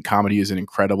category. I think comedy is an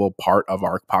incredible part of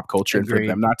our pop culture. Agreed. And for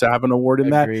them not to have an award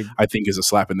in that, I think is a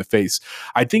slap in the face.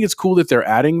 I think it's cool that they're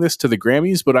adding this to the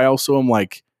Grammys, but I also am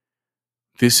like,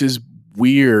 this is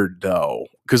weird though.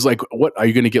 Because like, what are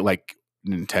you going to get, like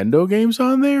Nintendo games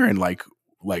on there? And like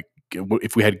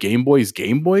if we had Game Boy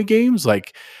games,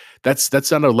 like that's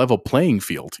not a level playing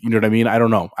field. You know what I mean? I don't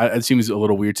know. It seems a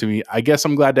little weird to me. I guess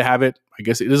I'm glad to have it. I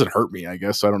guess it doesn't hurt me. I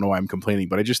guess so. I don't know why I'm complaining,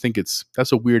 but I just think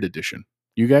that's a weird addition.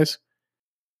 You guys?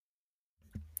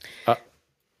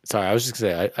 Sorry, I was just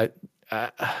gonna say,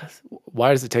 I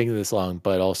why is it taking this long?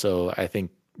 But also, I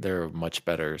think there are much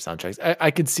better soundtracks.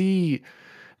 I could see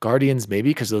Guardians maybe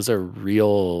because those are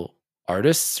real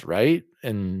artists, right?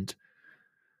 And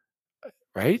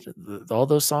right, all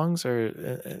those songs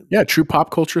are true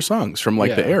pop culture songs from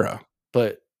like the era.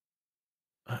 But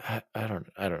I don't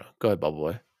know. Go ahead, Bubble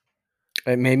Boy.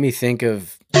 It made me think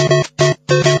of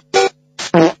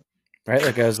right,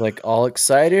 like I was like all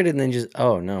excited, and then just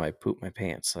oh no, I pooped my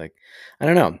pants. Like I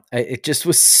don't know, it just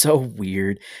was so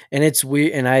weird, and it's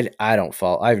weird. And I don't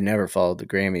follow. I've never followed the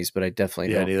Grammys, but I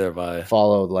definitely don't neither have I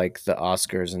followed like the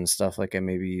Oscars and stuff like I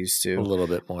maybe used to a little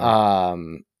bit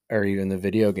more. Or even the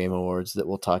video game awards that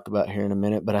we'll talk about here in a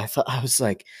minute. But I was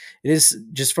like, it is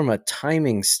just from a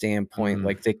timing standpoint,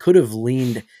 like they could have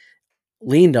leaned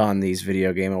on these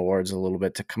video game awards a little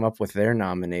bit to come up with their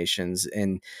nominations.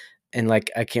 And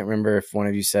like, I can't remember if one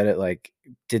of you said it, like,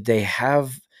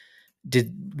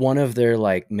 did one of their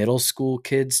like middle school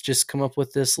kids just come up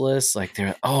with this list? Like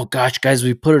they're, oh gosh, guys,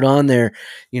 we put it on there.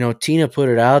 You know, Tina put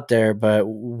it out there, but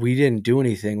we didn't do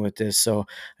anything with this. So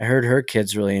I heard her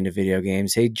kid's really into video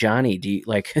games. Hey, Johnny, do you,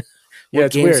 like, yeah,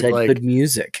 it's weird. Had like, good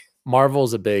music.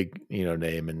 Marvel's a big,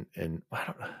 name, and I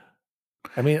don't know.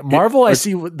 I mean, Marvel, I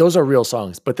see those are real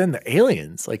songs, but then the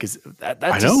Aliens, like, is that?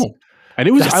 I know. And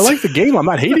it was, I like the game. I'm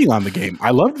not hating on the game.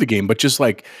 I loved the game, but just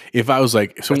like, if I was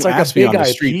like, if someone like asked me on the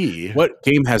street, what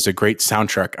game has a great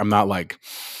soundtrack? I'm not like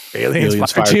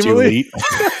Aliens Fire Team Elite.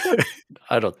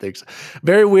 I don't think so.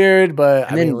 Very weird,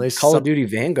 but and I mean, Call of Duty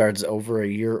Vanguard's over a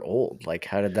year old. Like,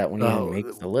 how did that one even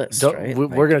make the list? Right? We're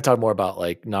going to talk more about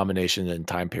like nomination and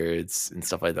time periods and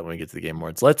stuff like that when we get to the Game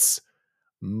Awards. Let's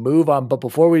move on. But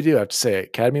before we do, I have to say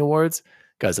Academy Awards.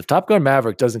 Guys, if Top Gun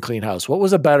Maverick doesn't clean house, what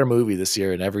was a better movie this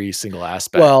year in every single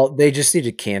aspect? Well, they just need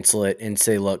to cancel it and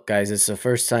say, look, guys, it's the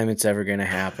first time it's ever going to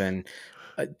happen.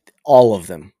 All of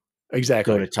them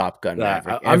exactly go to Top Gun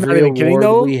Maverick. I'm not even kidding,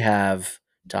 though. We have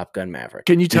Top Gun Maverick.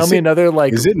 Can you tell me another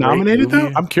like? Is it great nominated though?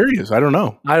 movie? I'm curious. I don't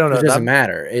know. I don't know. It doesn't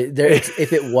matter.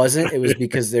 If it wasn't, it was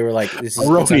because they were like, "This is it's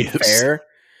Erroneous. unfair."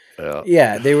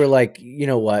 Yeah, they were like, you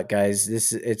know what, guys?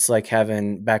 It's like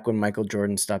having back when Michael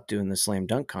Jordan stopped doing the slam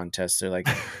dunk contest. They're like,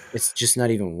 it's just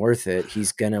not even worth it.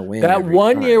 He's gonna win. That every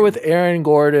one year time. with Aaron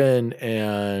Gordon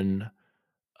and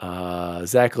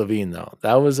Zach LaVine, though,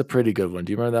 that was a pretty good one.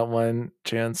 Do you remember that one?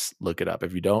 Chance, look it up.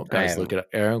 If you don't, guys, look it up.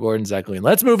 Aaron Gordon, Zach LaVine.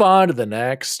 Let's move on to the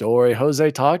next story.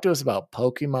 Jose, talk to us about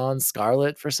Pokemon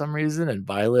Scarlet for some reason and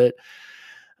Violet.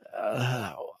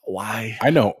 Why?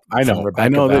 I know.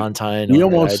 Rebecca Valentine. We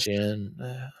almost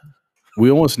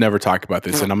never talk about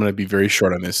this, and I'm going to be very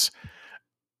short on this.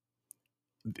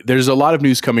 There's a lot of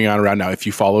news coming on around now. If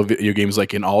you follow video games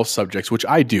like in all subjects, which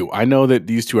I do, I know that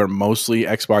these two are mostly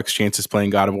Xbox. Chances playing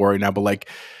God of War right now, but like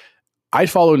I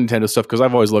follow Nintendo stuff because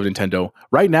I've always loved Nintendo.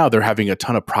 Right now, they're having a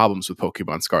ton of problems with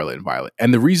Pokemon Scarlet and Violet.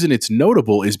 And the reason it's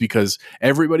notable is because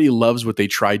everybody loves what they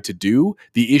tried to do.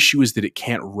 The issue is that it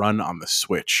can't run on the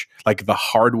Switch. Like the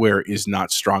hardware is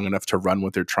not strong enough to run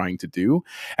what they're trying to do.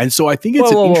 And so I think it's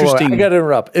interesting. I got to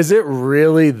interrupt. Is it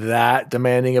really that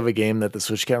demanding of a game that the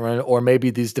Switch can't run? Or maybe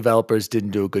these developers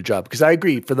didn't do a good job? Because I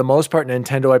agree, for the most part,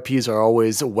 Nintendo IPs are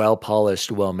always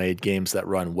well-polished, well-made games that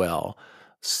run well.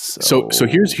 So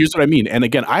here's what I mean. And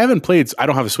again, I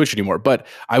don't have a Switch anymore, but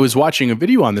I was watching a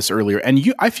video on this earlier.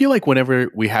 And I feel like whenever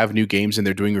we have new games and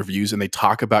they're doing reviews and they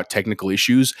talk about technical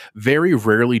issues, very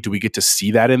rarely do we get to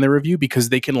see that in the review because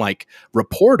they can like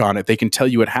report on it. They can tell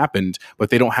you what happened,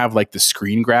 but they don't have like the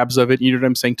screen grabs of it. You know what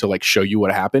I'm saying? To like show you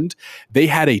what happened. They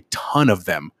had a ton of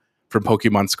them from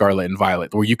Pokemon Scarlet and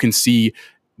Violet where you can see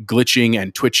glitching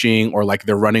and twitching or like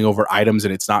they're running over items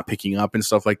and it's not picking up and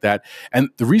stuff like that. And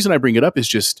the reason I bring it up is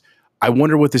just I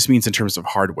wonder what this means in terms of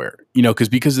hardware,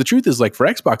 because the truth is like for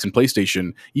Xbox and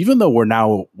PlayStation, even though we're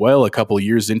now a couple of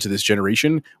years into this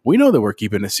generation, we know that we're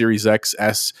keeping a Series X,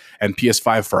 S, and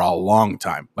PS5 for a long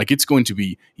time. Like it's going to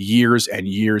be years and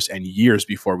years and years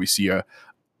before we see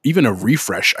even a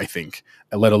refresh, I think,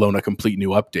 let alone a complete new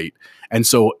update. And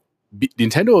so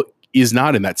Nintendo is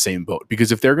not in that same boat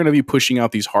because if they're going to be pushing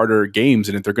out these harder games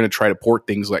and if they're going to try to port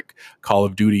things like Call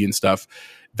of Duty and stuff,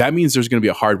 that means there's going to be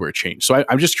a hardware change. So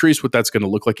I'm just curious what that's going to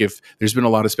look like. If there's been a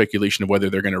lot of speculation of whether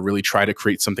they're going to really try to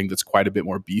create something that's quite a bit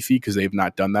more beefy because they've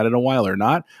not done that in a while or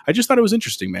not. I just thought it was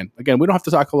interesting, man. Again, we don't have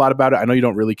to talk a lot about it. I know you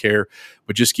don't really care,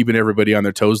 but just keeping everybody on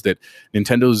their toes that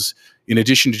Nintendo's, in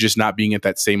addition to just not being at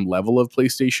that same level of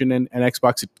PlayStation and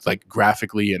Xbox, like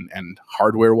graphically and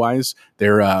hardware wise,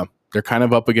 they're kind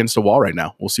of up against a wall right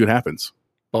now. We'll see what happens.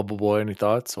 Bubble Boy, any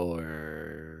thoughts?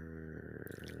 Or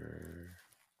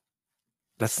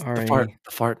that's the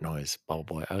fart noise, Bubble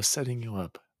Boy. I was setting you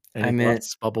up. Any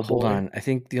thoughts, Bubble Boy? Hold on. I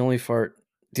think the only okay,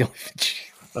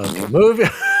 moving.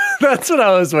 That's what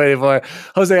I was waiting for.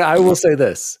 Jose, I will say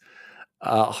this.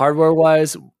 Hardware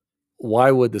wise,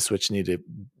 why would the Switch need to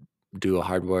do a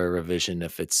hardware revision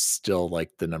if it's still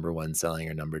like the number one selling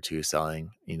or number two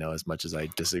selling, as much as I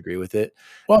disagree with it.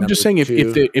 Well, I'm just saying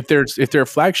if their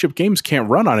flagship games can't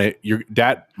run on it,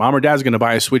 mom or dad's going to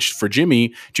buy a Switch for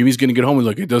Jimmy. Jimmy's going to get home and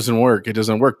look, it doesn't work.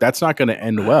 That's not going to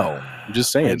end well. I'm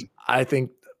just saying. I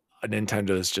think Nintendo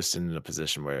is just in a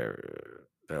position where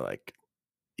they're like,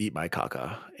 eat my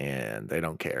caca, and they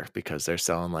don't care because they're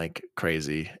selling like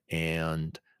crazy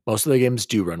and most of the games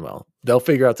do run well. They'll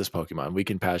figure out this Pokemon. We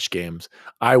can patch games.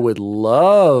 I would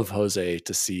love, Jose,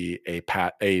 to see a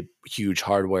huge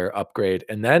hardware upgrade,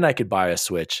 and then I could buy a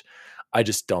Switch. I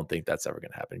just don't think that's ever going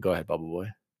to happen. Go ahead, Bubble Boy.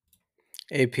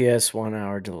 APS 1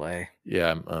 hour delay.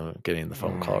 Yeah, I'm getting the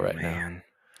phone call right now.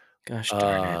 Gosh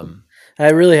darn it. I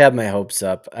really have my hopes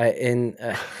up. I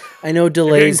know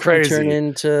delays can turn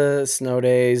into snow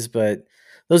days, but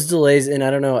those delays, and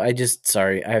I don't know, I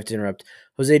have to interrupt.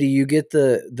 Jose, do you get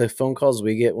the phone calls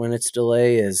we get when it's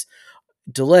delay,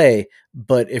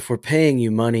 but if we're paying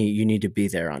you money, you need to be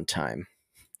there on time?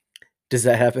 Does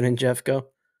that happen in Jeffco?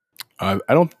 I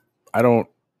don't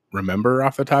remember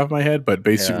off the top of my head, but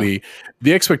basically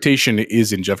the expectation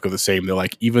is in Jeffco the same. They're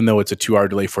like, even though it's a 2 hour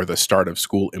delay for the start of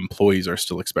school, employees are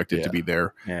still expected to be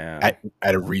there at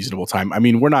a reasonable time. I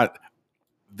mean,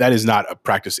 that is not a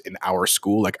practice in our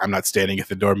school. Like, I'm not standing at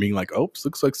the door being like, "Oops,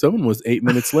 looks like someone was 8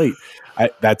 minutes late."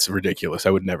 That's ridiculous.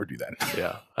 I would never do that.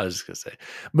 Yeah, I was just going to say.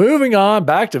 Moving on,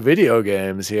 back to video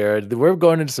games here. We're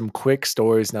going into some quick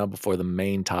stories now before the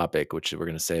main topic, which we're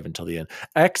going to save until the end.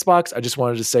 Xbox, I just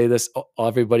wanted to say this,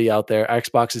 everybody out there,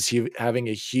 Xbox is having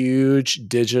a huge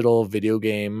digital video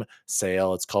game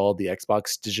sale. It's called the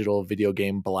Xbox Digital Video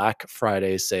Game Black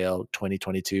Friday Sale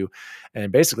 2022.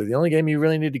 And basically, the only game you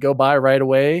really need to go buy right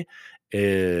away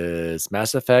is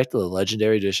Mass Effect, the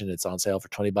Legendary Edition. It's on sale for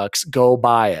 $20. Go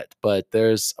buy it. But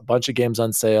there's a bunch of games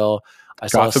on sale. I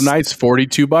saw Gotham Knights,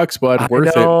 $42, bud. Worth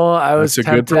it. I was That's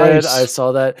a good tempted. price. I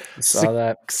saw that. Saw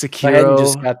that. If I hadn't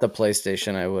just Sekiro. got the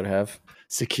PlayStation, I would have.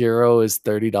 Sekiro is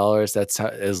 $30. That's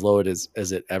as low as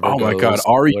it ever goes. Oh my god,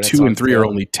 RE2 and 3 are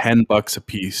only $10 a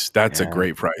piece. That's a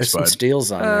great price, There's bud. some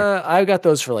steals on there. I got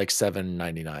those for like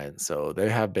 $7.99, so they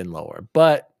have been lower,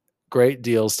 but great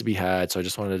deals to be had. So I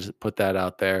just wanted to put that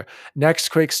out there. Next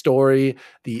quick story: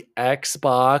 the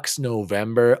Xbox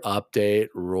November update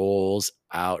rolls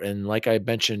out, and like I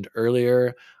mentioned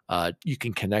earlier, you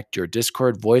can connect your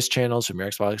Discord voice channels from your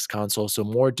Xbox console. So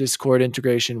more Discord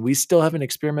integration. We still haven't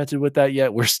experimented with that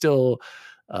yet. We're still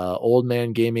old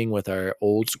man gaming with our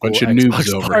old school Bunch of Xbox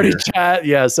noobs over party here. chat.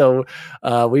 Yeah, so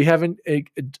we haven't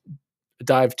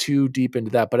dived too deep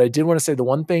into that. But I did want to say the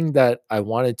one thing that I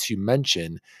wanted to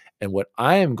mention, and what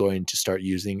I am going to start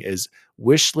using, is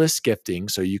wish list gifting.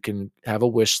 So you can have a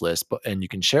wish list, and you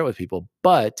can share it with people.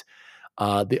 But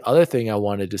the other thing I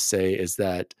wanted to say is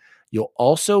that you'll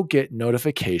also get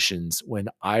notifications when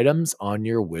items on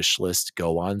your wish list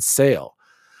go on sale.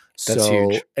 That's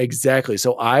huge. Exactly.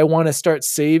 So I want to start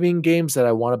saving games that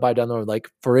I want to buy down the road. Like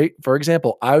for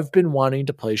example, I've been wanting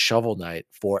to play Shovel Knight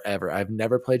forever. I've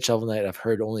never played Shovel Knight. I've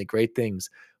heard only great things.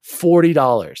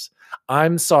 $40.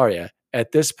 I'm sorry.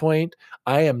 At this point,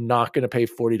 I am not going to pay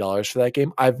 $40 for that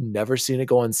game. I've never seen it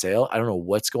go on sale. I don't know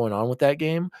what's going on with that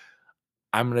game.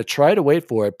 I'm going to try to wait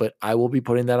for it, but I will be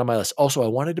putting that on my list. Also, I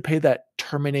wanted to pay that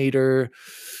Terminator.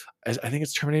 I think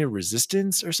it's Terminator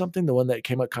Resistance or something, the one that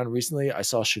came out kind of recently. I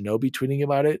saw Shinobi tweeting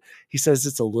about it. He says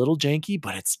it's a little janky,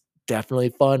 but it's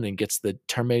definitely fun and gets the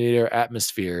Terminator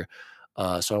atmosphere.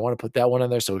 So I want to put that one on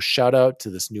there. So shout out to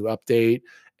this new update.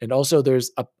 And also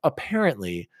there's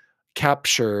apparently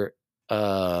capture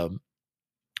and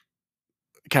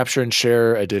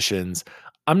share editions.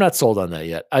 I'm not sold on that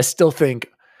yet. I still think,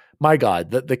 my God,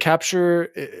 the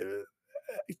capture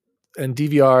and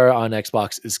DVR on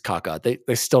Xbox is caca.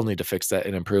 They still need to fix that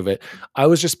and improve it. I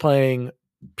was just playing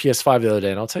PS5 the other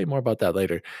day, and I'll tell you more about that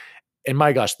later. And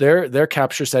my gosh, their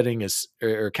capture setting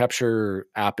or capture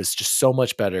app is just so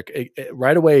much better.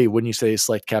 Right away, when you say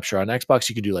select capture on Xbox,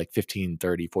 you can do like 15,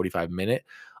 30, 45 minute.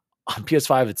 On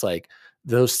PS5, it's like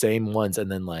those same ones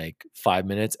and then like 5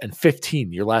 minutes and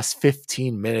 15, your last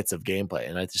 15 minutes of gameplay.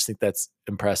 And I just think that's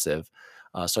impressive.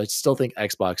 So I still think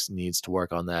Xbox needs to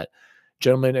work on that.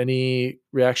 Gentlemen, any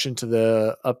reaction to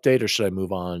the update, or should I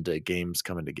move on to games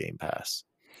coming to Game Pass?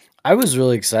 I was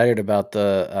really excited about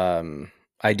the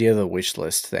idea of the wish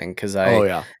list thing because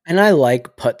I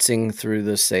like putzing through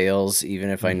the sales, even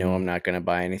if I know I'm not going to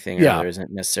buy anything or there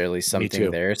isn't necessarily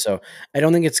something there. So I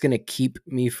don't think it's going to keep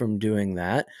me from doing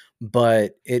that,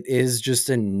 but it is just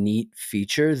a neat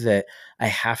feature that I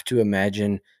have to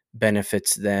imagine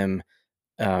benefits them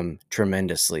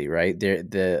tremendously, right?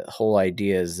 The whole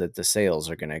idea is that the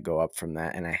sales are going to go up from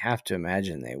that, and I have to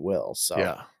imagine they will.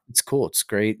 So it's cool. It's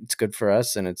great. It's good for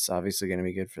us, and it's obviously going to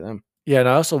be good for them. Yeah, and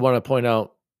I also want to point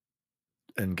out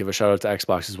and give a shout out to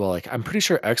Xbox as well. Like, I'm pretty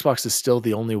sure Xbox is still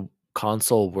the only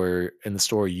console where in the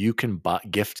store you can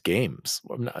gift games.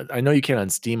 I know you can on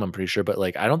Steam, I'm pretty sure, but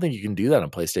like I don't think you can do that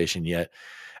on PlayStation yet.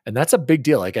 And that's a big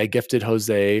deal. Like I gifted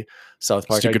Jose South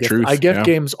Park. I gift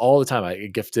games all the time. I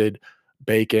gifted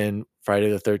Bacon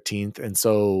Friday the 13th. And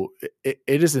so it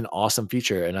is an awesome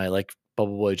feature. And I, like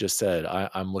Bubble Boy just said,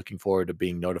 I'm looking forward to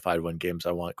being notified when games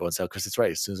I want go on sale, because it's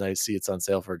right. As soon as I see it's on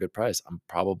sale for a good price, I'm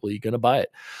probably going to buy it.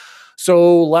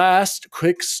 So last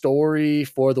quick story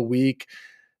for the week.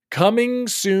 Coming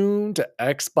soon to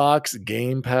Xbox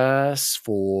Game Pass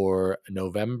for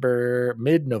mid-November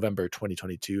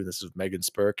 2022. This is Megan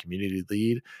Spur, community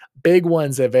lead. Big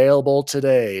ones available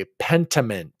today.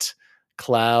 Pentiment,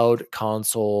 Cloud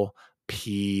Console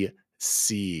PC.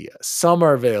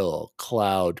 Somerville,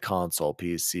 Cloud Console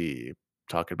PC.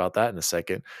 Talking about that in a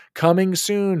second. Coming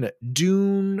soon,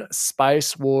 Dune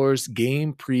Spice Wars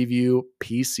game preview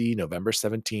PC, November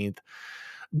 17th.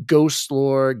 Ghost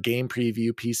Lore game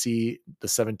preview PC the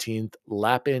 17th,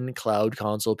 Lapin Cloud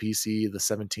Console PC the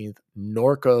 17th,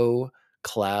 Norco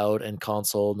Cloud and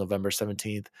Console November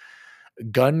 17th,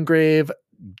 Gungrave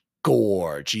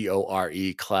Gore Gore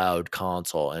Cloud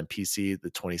Console and PC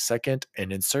the 22nd,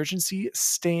 and Insurgency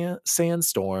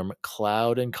Sandstorm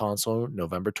Cloud and Console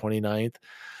November 29th.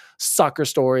 Soccer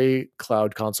Story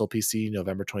Cloud Console PC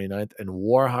November 29th, and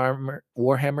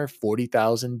Warhammer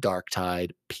 40,000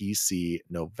 Darktide PC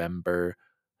November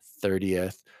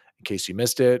 30th. In case you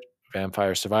missed it,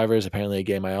 Vampire Survivors, apparently a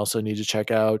game I also need to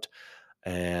check out.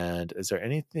 And is there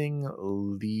anything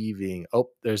leaving? Oh,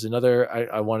 there's another.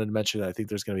 I wanted to mention that I think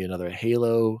there's going to be another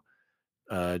Halo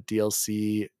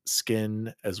DLC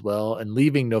skin as well. And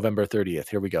leaving November 30th.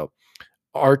 Here we go.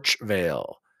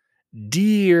 Archvale,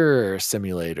 Deer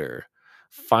Simulator,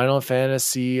 Final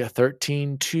Fantasy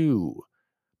 13-2,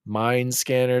 Mind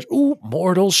Scanners. Ooh,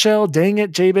 Mortal Shell. Dang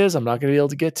it, JBiz. I'm not going to be able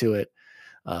to get to it.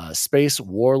 Space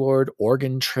Warlord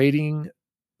Organ Trading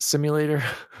Simulator,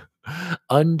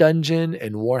 Undungeon,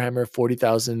 and Warhammer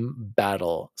 40,000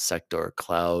 Battle Sector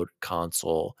Cloud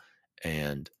Console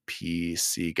and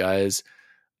PC. Guys,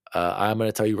 I'm going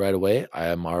to tell you right away, I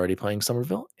am already playing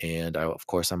Somerville, and of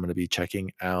course, I'm going to be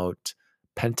checking out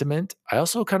Pentiment. I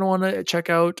also kind of want to check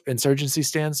out Insurgency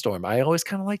Sandstorm. I always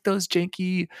kind of like those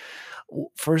janky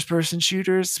first-person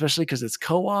shooters, especially because it's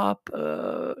co-op.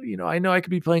 I know I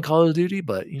could be playing Call of Duty,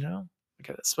 but I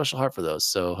got a special heart for those.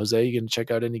 So, Jose, you gonna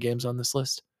check out any games on this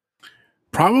list?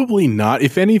 Probably not.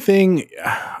 If anything,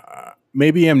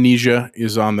 maybe Amnesia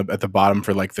is at the bottom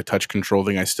for like the touch control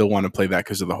thing. I still want to play that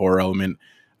because of the horror element.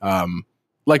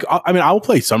 I'll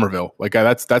play Somerville. Like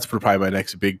that's probably my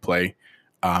next big play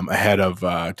ahead of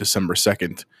December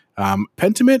 2nd.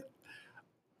 Pentiment,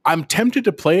 I'm tempted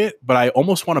to play it, but I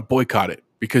almost want to boycott it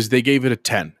because they gave it a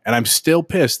 10. And I'm still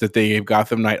pissed that they gave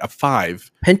Gotham Knight a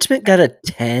 5. Pentiment got a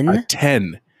 10? A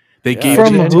 10. They Yeah, gave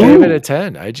From IGN who? gave it a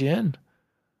 10. IGN.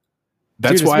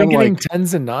 That's Dude, why it's I'm been getting like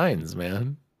 10s and 9s,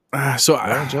 man.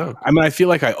 No joke. I feel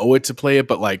like I owe it to play it,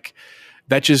 but like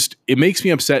that just it makes me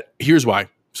upset. Here's why.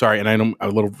 Sorry, and I know a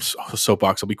little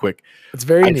soapbox. I'll be quick. It's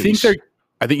very niche.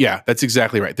 I think yeah, that's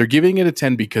exactly right. They're giving it a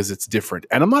 10 because it's different,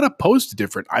 and I'm not opposed to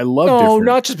different. I love No, different.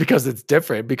 not just because it's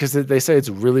different, because they say it's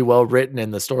really well written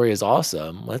and the story is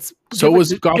awesome. So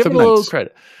was Gotham give it a little Knights.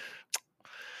 credit.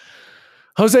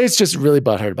 Jose's just really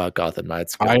butthurt about Gotham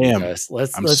Knights. I am. Guys. I'm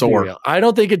Let's be sore. real. I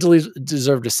don't think it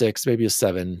deserved a 6, maybe a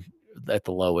 7 at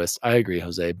the lowest. I agree,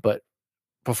 Jose, but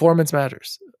performance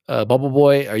matters. Bubble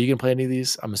Boy, are you gonna play any of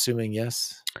these? I'm assuming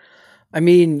yes. I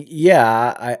mean,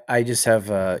 yeah, I just have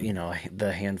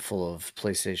the handful of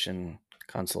PlayStation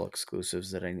console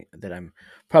exclusives that I'm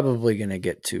probably gonna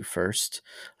get to first.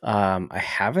 I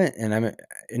haven't, and I'm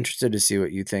interested to see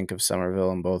what you think of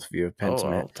Somerville, and both of you have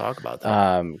Pentiment. I'll talk about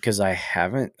that. Because I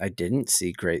didn't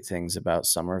see great things about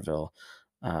Somerville.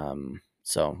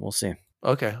 So we'll see.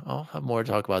 Okay, I'll have more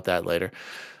to talk about that later.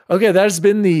 Okay, that has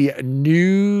been the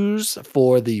news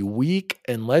for the week.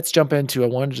 And let's jump into, I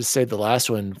wanted to save the last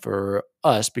one for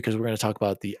us because we're going to talk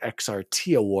about the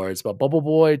XRT Awards. But Bubble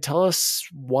Boy, tell us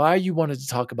why you wanted to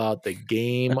talk about the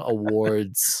Game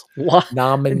Awards What?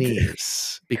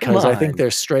 nominees. Because I think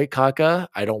they're straight caca.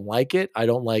 I don't like it. I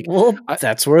don't like. Well,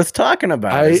 that's worth talking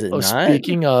about, is it not?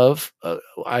 Speaking of,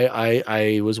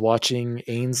 I was watching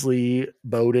Ainsley,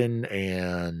 Bowden,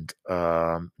 and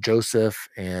Joseph,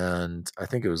 and I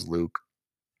think it was Luke.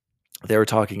 They were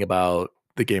talking about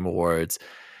the Game Awards,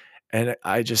 and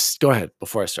I just go ahead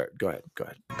before I start. Go ahead.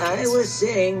 I was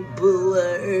saying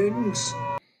balloons.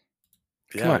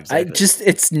 Come on, exactly.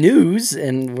 It's news,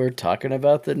 and we're talking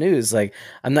about the news. Like,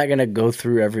 I'm not gonna go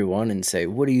through everyone and say,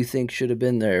 what do you think should have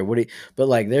been there? But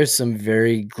like, there's some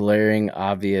very glaring,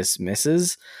 obvious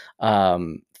misses,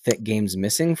 that games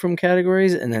missing from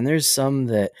categories, and then there's some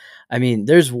that, I mean,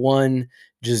 there's one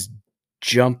just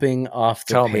jumping off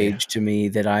the page to me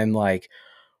that I'm like,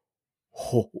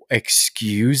 oh,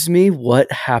 excuse me,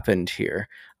 what happened here?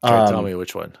 Tell me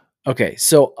which one. Okay,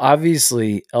 so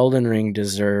obviously Elden Ring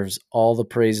deserves all the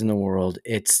praise in the world.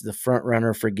 It's the front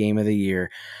runner for Game of the Year.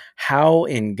 How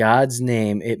in God's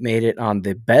name it made it on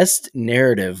the best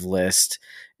narrative list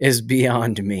is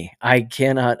beyond me. I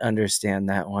cannot understand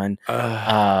that one.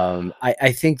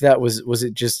 I think that was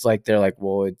it just like they're like,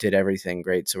 well, it did everything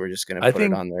great, so we're just going to put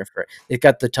it on there for it.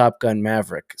 Got the Top Gun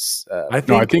Maverick. I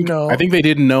think they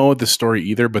didn't know the story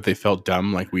either, but they felt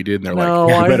dumb like we did, and they're like,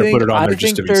 we better put it on there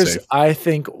just to be safe. I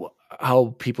think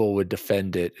how people would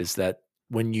defend it is that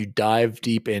when you dive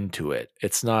deep into it,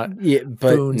 it's not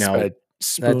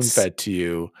spoon fed to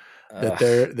you. That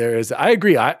there is. I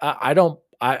agree. You're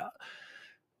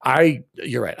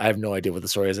right. I have no idea what the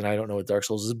story is, and I don't know what Dark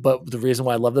Souls is. But the reason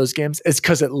why I love those games is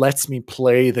because it lets me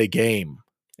play the game.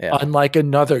 Yeah. Unlike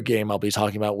another game I'll be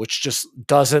talking about, which just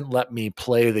doesn't let me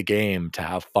play the game to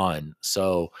have fun.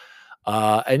 So,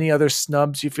 any other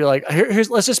snubs you feel like?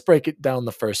 Let's just break it down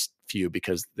the first few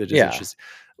because they're just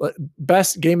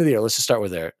best game of the year. Let's just start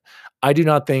with there. I do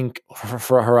not think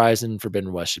for Horizon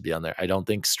Forbidden West should be on there. I don't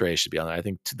think Stray should be on there. I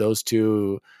think those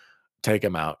two. Take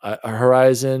them out.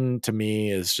 Horizon to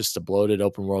me is just a bloated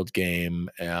open world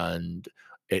game, and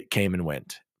it came and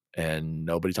went. and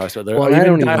nobody talks about it. Well, and I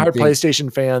Even don't even diehard think-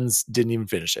 PlayStation fans didn't even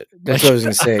finish it. That's what I was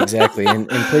going to say, exactly. And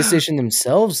PlayStation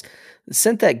themselves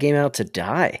sent that game out to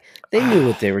die. They knew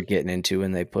what they were getting into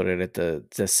when they put it at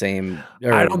the same.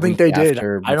 Or I don't think week they did.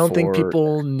 after I don't think before.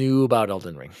 people knew about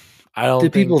Elden Ring. I don't The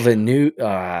people think, that knew.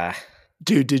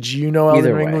 dude, did you know Elden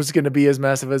Either Ring way. was going to be as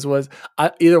massive as it was?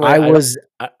 Either way, I was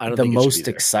I don't the think it should most be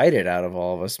there. excited out of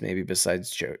all of us, maybe besides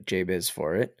J-Biz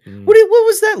for it. Mm. What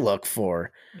was that look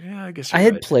for? Yeah, I guess I you're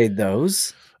had right. played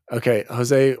those. Okay,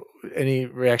 Jose, any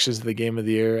reactions to the game of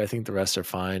the year? I think the rest are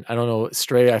fine. I don't know.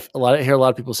 Stray, I hear a lot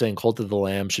of people saying Cult of the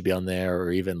Lamb should be on there,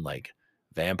 or even like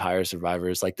Vampire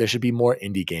Survivors. Like there should be more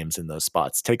indie games in those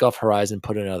spots. Take off Horizon,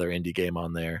 put another indie game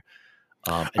on there.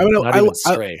 And I mean, not even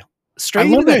Stray. Stray I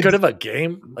even love that that- good of a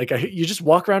game? Like you just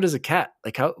walk around as a cat.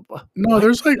 Like how? No,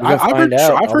 there's like We're gonna I've find heard,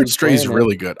 out. I've I'll heard be Stray's playing it.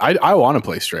 really good. I want to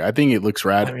play Stray. I think it looks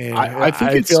rad. I mean, I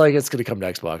think I feel like it's going to come to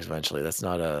Xbox eventually. That's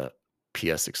not a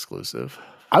PS exclusive.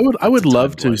 I would It's a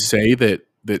love to timeline. say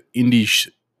that indie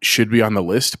should be on the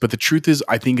list, but the truth is,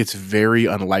 I think it's very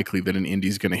unlikely that an indie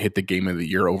is going to hit the game of the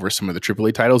year over some of the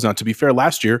AAA titles. Now, to be fair,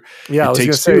 last year Yeah, It I was going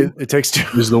to Takes say Two it takes two.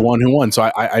 was the one who won.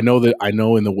 So I know that I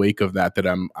know in the wake of that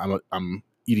I'm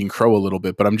eating crow a little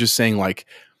bit, but I'm just saying like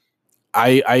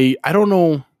I don't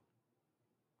know.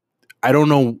 I don't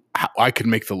know how I could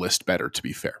make the list better, to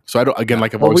be fair. So I don't, again,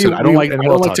 like I've Well, always said, I don't like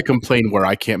we'll talk to complain where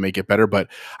I can't make it better, but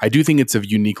I do think it's a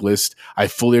unique list. I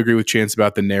fully agree with Chance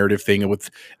about the narrative thing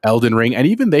with Elden Ring. And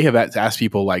even they have asked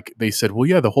people, like they said, well,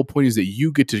 yeah, the whole point is that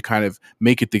you get to kind of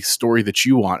make it the story that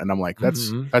you want. And I'm like, that's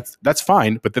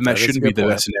fine, but then that That is a shouldn't be good the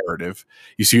point. best narrative.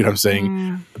 You see what I'm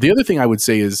saying? The other thing I would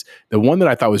say is the one that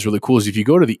I thought was really cool is if you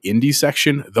go to the indie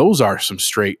section, those are some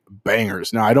straight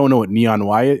bangers. Now I don't know what Neon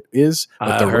Wyatt is,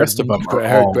 but the rest of them are I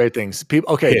heard all great things.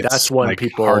 People, okay, hits, that's one like,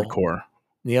 people hardcore.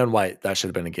 Neon White, that should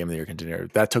have been a game of the year contender.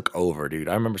 That took over, dude.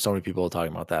 I remember so many people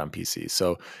talking about that on PC.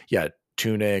 So yeah,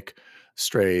 Tunic,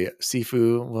 Stray,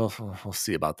 Sifu. Well, we'll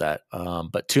see about that.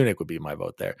 But Tunic would be my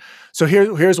vote there. So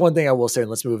here's one thing I will say, and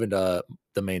let's move into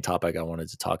the main topic I wanted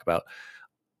to talk about.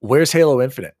 Where's Halo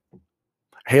Infinite?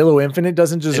 Halo Infinite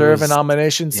doesn't deserve a was-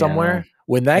 nomination somewhere.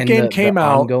 When that And game the came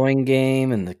out, ongoing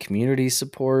game and the community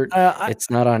support, it's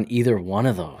not on either one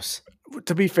of those.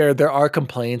 to be fair, there are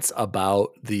complaints about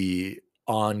the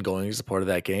ongoing support of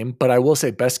that game, but I will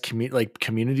say best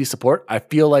community support. I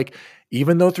feel like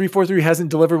even though 343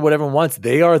 hasn't delivered what everyone wants,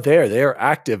 they are there. They are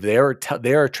active. They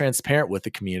are transparent with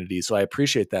the community. So I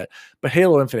appreciate that. But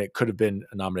Halo Infinite could have been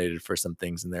nominated for some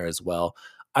things in there as well.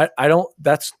 I don't.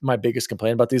 That's my biggest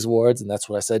complaint about these awards, and that's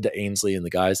what I said to Ainsley and the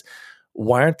guys.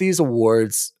 Why aren't these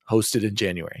awards hosted in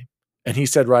January? And he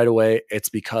said right away, it's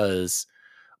because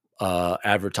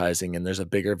advertising and there's a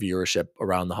bigger viewership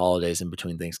around the holidays in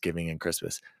between Thanksgiving and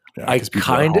Christmas. Yeah, I 'cause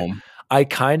people are home.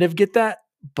 kind of get that,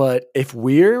 but if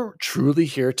we're truly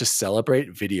here to celebrate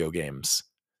video games,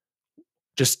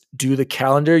 just do the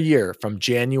calendar year from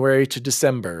January to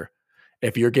December.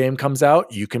 If your game comes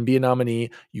out, you can be a nominee.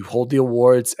 You hold the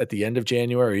awards at the end of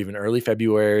January or even early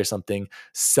February or something.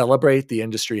 Celebrate the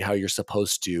industry how you're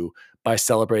supposed to by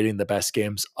celebrating the best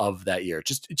games of that year.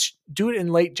 Just do it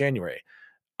in late January.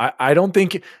 I don't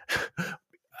think,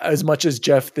 as much as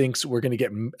Jeff thinks we're going to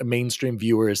get mainstream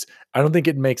viewers, I don't think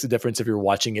it makes a difference if you're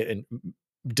watching it in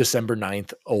December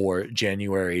 9th or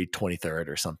January 23rd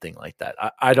or something like that.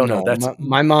 I don't know. That's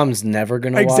my mom's never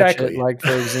going to Exactly. watch it, like,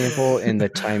 for example, and the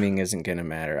timing isn't going to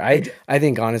matter. I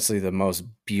think, honestly, the most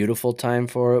beautiful time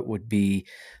for it would be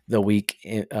the week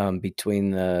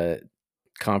between the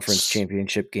conference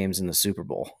championship games and the Super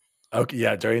Bowl. okay.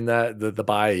 Yeah. During that, the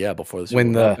bye. Yeah. Before the Super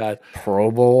When Bowl, not the bad. Pro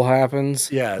Bowl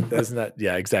happens. Yeah. Isn't that?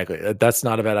 Yeah, exactly. That's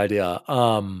not a bad idea.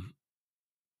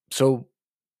 So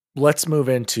let's move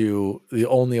into the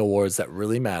only awards that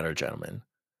really matter, gentlemen.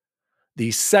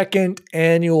 The second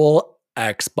annual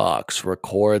Xbox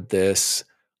Record This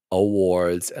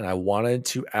Awards. And I wanted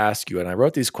to ask you, and I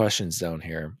wrote these questions down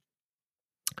here.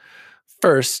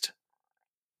 First,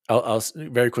 I'll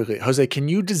very quickly, Jose, can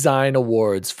you design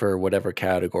awards for whatever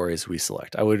categories we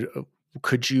select?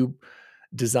 Could you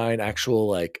design actual,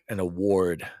 like, an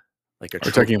award, like a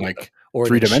We're talking trophy like or an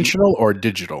three-dimensional or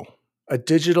digital? a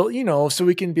digital, so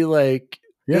we can be like,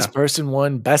 this Yeah. person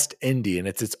won best indie and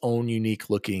it's its own unique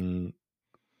looking,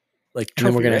 like, And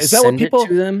then we're trophy, going right? to Is that what send people it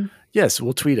to them. Yes,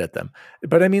 we'll tweet at them.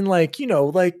 But I mean, like,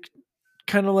 like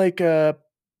kind of like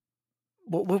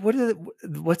what is it?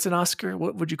 What's an Oscar?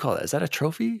 What would you call that? Is that a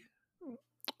trophy?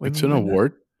 When It's you an win that?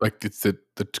 award. Like it's the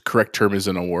correct term is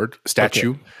an award.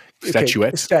 Statue. Okay,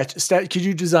 Statuette. could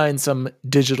you design some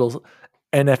digital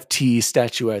NFT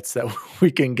statuettes that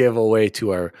we can give away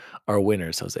to our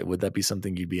winners, Jose? Would that be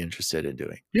something you'd be interested in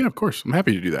doing? Yeah, of course. I'm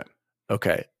happy to do that.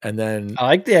 Okay. And then I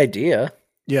like the idea.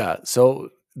 yeah, so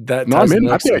that No, ties I'm into in. the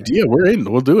That's next the one. idea. We're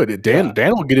in. We'll do it. Dan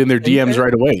will get in their DMs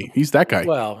right away. He's that guy.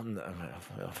 Well,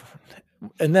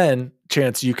 and then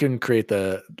Chance, you can create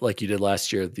the like you did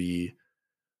last year. The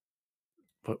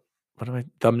what am I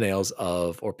thumbnails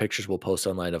of or pictures we'll post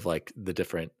online of like the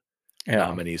different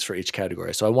nominees for each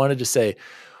category. So I wanted to say,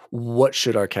 what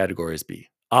should our categories be?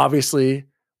 Obviously,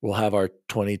 we'll have our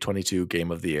 2022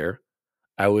 Game of the Year.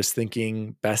 I was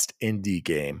thinking best indie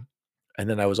game, and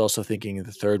then I was also thinking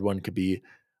the third one could be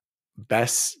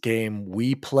best game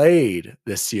we played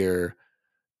this year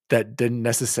that didn't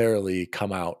necessarily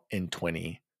come out in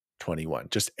 2021.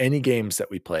 Just any games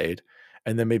that we played.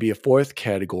 And then maybe a fourth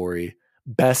category,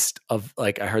 best of,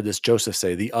 like I heard this Joseph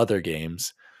say, the other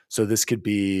games. So this could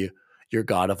be your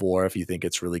God of War if you think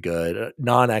it's really good,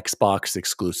 non-Xbox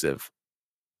exclusive.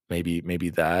 Maybe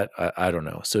that. I don't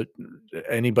know. So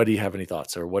anybody have any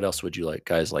thoughts, or what else would you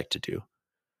guys like to do?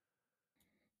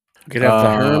 We could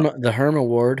have the Herm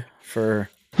Award for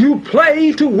You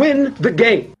play to win the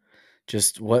game.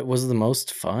 just what was the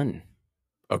most fun.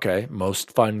 Okay,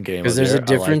 most fun game. Because there's a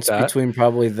difference between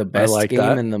probably the best game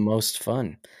and the most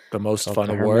fun. The most So fun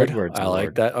the Herm award. Edwards I Award.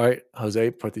 like that. All right,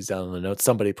 Jose, put these down in the notes.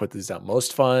 Somebody put these down.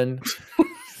 Most fun.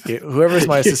 Whoever's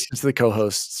my assistant to the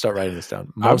co-host, start writing this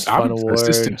down. Most fun I'm award.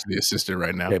 assistant to the assistant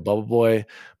right now. Okay, Bubble Boy.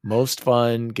 Most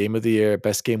fun game of the year.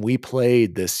 Best game we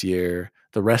played this year.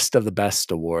 The rest of the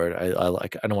best award. I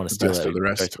like. I don't want to steal Best that of the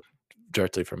rest.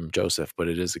 directly from Joseph, but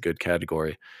it is a good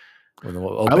category. I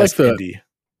best like indie.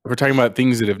 If we're talking about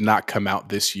things that have not come out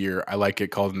this year, I like it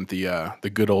called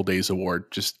the Good Old Days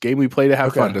Award. Just game we play to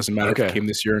have fun. Doesn't matter if it came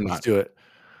this year or Let's not. do it.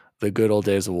 The Good Old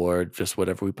Days Award, just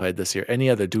whatever we played this year. Any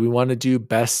other? Do we want to do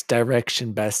best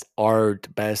direction, best art,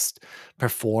 best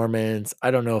performance?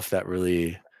 I don't know if that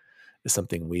really is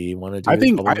something we want to do. I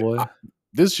think Bubble Boy.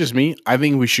 this is just me. I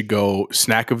think we should go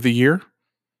snack of the year.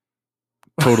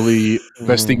 Totally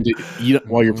best thing to eat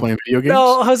while you're playing video games.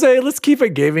 No, Jose, let's keep it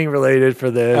gaming related for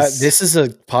this. This is a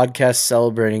podcast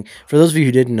celebrating. For those of you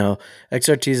who didn't know,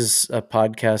 XRT is a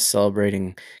podcast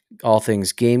celebrating all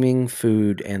things gaming,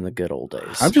 food, and the good old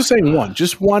days. I'm just saying one.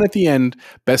 Just one at the end.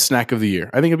 Best snack of the year.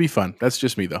 I think it'd be fun. That's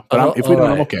just me though. But if we don't,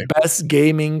 I'm okay. Best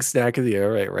gaming snack of the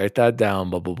year. Right, write that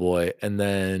down, Bubble Boy. And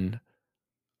then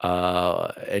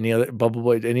any other Bubble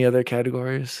Boy? Any other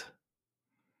categories?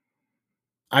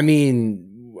 I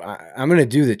mean, I'm going to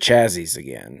do the Chazzies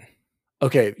again.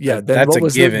 Okay, yeah, then that's what a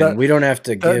was given. We don't have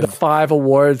to give the 5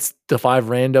 awards, the 5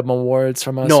 random awards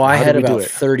from us. No, I How had did we do about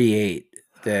it? 38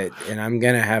 and I'm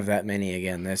going to have that many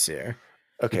again this year.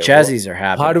 Okay, the Chazzies are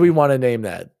happening. How do we want to name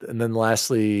that? And then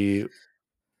lastly,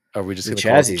 are we just going to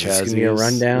call it the Chazzies? Chazzies? It's going to be a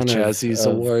rundown the Chazzies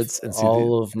of awards and see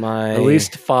all of my at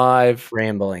least 5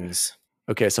 ramblings.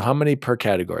 Okay, so how many per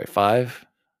category? 5?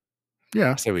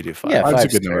 Yeah, I say we do 5. Yeah, That's a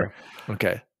 5's good fair. number.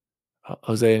 Okay.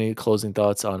 Jose, any closing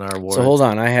thoughts on our award? So hold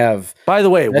on, I have. By the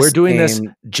way, we're best doing this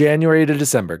game- January to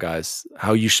December, guys.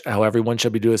 How everyone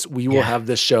should be doing this. We will have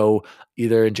this show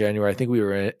either in January. I think we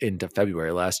were into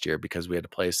February last year because we had to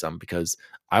play some. Because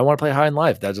I want to play High and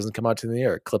Life. That doesn't come out to the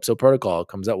year. Calypso Protocol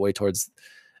comes out way towards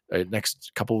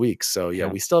next couple weeks. So yeah,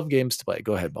 we still have games to play.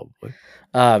 Go ahead, Bubble Boy.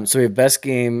 So we have best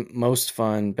game, most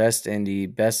fun, best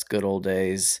indie, best good old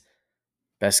days,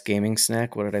 best gaming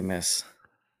snack. What did I miss?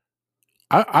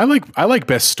 I like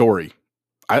best story.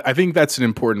 I think that's an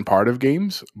important part of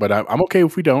games, but I'm okay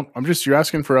if we don't. You're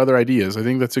asking for other ideas. I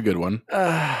think that's a good one.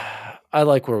 I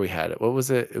like where we had it. What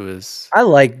was it? It was. I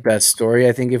like best story.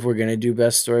 I think if we're gonna do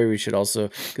best story, we should also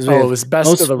because it was best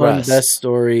most of the fun, rest. best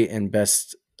story, and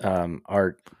best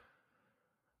art.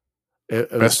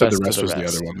 It was Best of the rest was the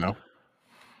other one, though.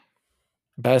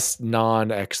 Best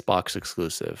non-Xbox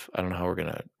exclusive. I don't know how we're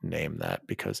gonna name that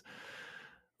because,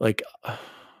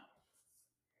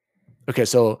 okay,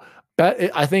 so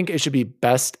I think it should be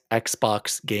best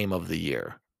Xbox game of the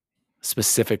year,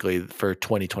 specifically for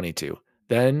 2022.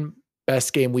 Then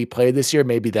best game we played this year,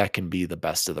 maybe that can be the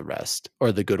best of the rest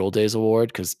or the Good Old Days award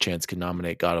because Chance can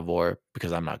nominate God of War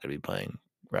because I'm not going to be playing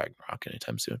Ragnarok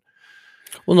anytime soon.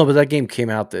 Well, no, but that game came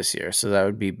out this year, so that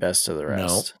would be best of the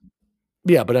rest.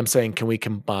 Yeah, but I'm saying, can we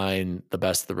combine the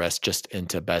best of the rest just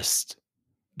into best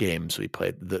games we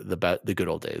played, the Good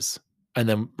Old Days, and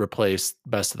then replace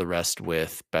best of the rest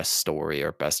with best story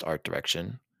or best art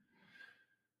direction?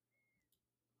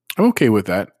 I'm okay with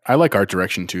that. I like art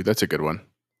direction too. That's a good one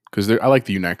because I like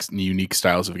the unique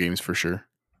styles of games for sure.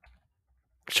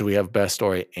 Should we have best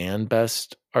story and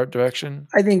best art direction?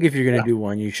 I think if you're going to do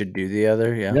one, you should do the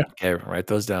other. Yeah. Okay, write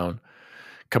those down.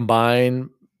 Combine.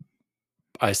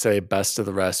 I say best of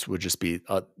the rest would just be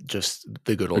just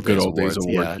the Good Old Days awards.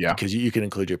 award. Yeah, because you can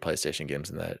include your PlayStation games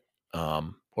in that.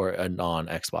 or a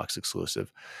non-Xbox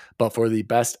exclusive. But for the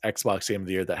best Xbox game of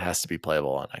the year, that has to be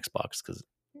playable on Xbox, because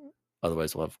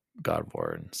otherwise we'll have God of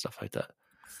War and stuff like that.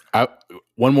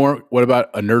 One more. What about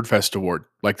a Nerdfest award?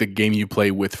 Like the game you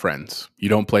play with friends. You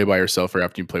don't play by yourself or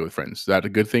after you play with friends. Is that a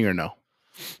good thing or no?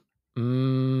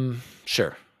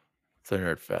 Sure. The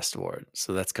Nerdfest award.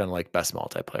 So that's kind of like best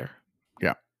multiplayer.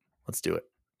 Yeah. Let's do it.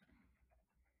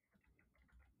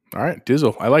 All right,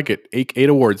 Dizzle. I like it. Eight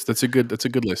awards. That's a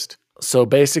good list. So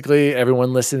basically,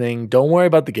 everyone listening, don't worry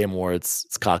about the Game Awards.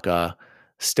 It's caca.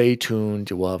 Stay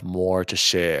tuned. We'll have more to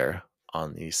share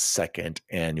on the second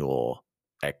annual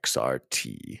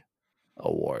XRT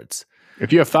Awards.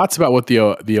 If you have thoughts about what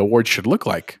the award should look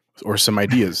like or some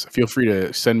ideas, feel free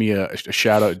to send me a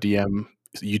shout out, DM,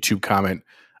 YouTube comment.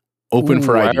 Open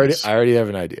for ideas. I already have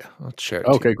an idea. I'll share it.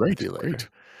 Okay, great. Great.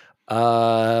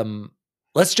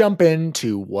 Let's jump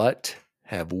into what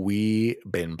have we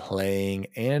been playing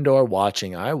and or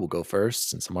watching. I will go first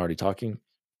since I'm already talking.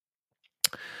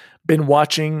 Been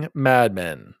watching Mad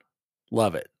Men.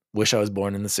 Love it. Wish I was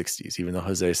born in the 60s, even though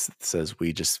Jose says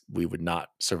we would not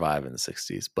survive in the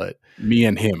 60s. But me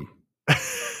and him.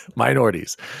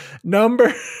 Minorities.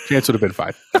 Chance would have been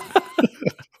 5.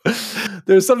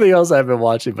 There's something else I've been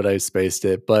watching, but I spaced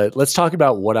it. But let's talk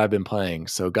about what I've been playing.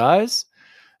 So, guys,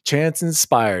 Chance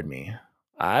inspired me.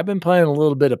 I've been playing a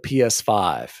little bit of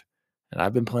PS5, and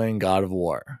I've been playing God of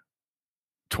War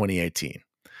 2018.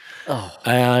 Oh.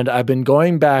 And I've been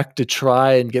going back to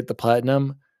try and get the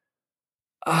platinum.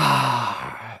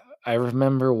 I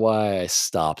remember why I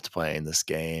stopped playing this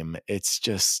game. It's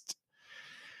just,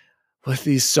 with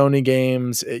these Sony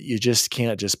games, you just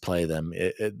can't just play them.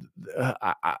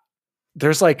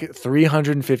 There's like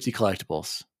 350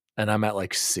 collectibles, and I'm at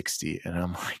like 60, and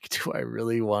I'm like, do I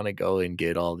really want to go and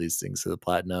get all these things to the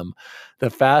platinum? The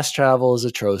fast travel is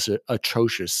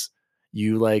atrocious.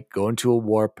 You like go into a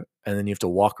warp, and then you have to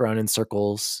walk around in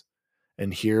circles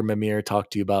and hear Mimir talk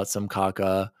to you about some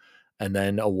caca, and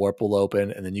then a warp will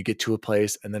open, and then you get to a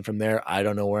place, and then from there, I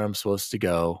don't know where I'm supposed to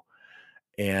go.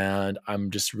 And I'm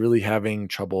just really having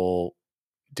trouble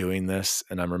doing this,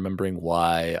 and I'm remembering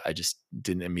why I just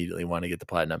didn't immediately want to get the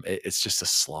platinum. It's just a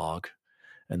slog,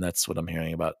 and that's what I'm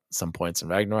hearing about some points in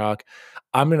Ragnarok.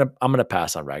 I'm gonna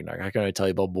pass on Ragnarok. I can already tell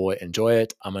you, boy, enjoy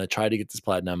it. I'm gonna try to get this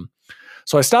platinum.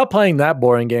 So I stopped playing that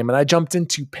boring game, and I jumped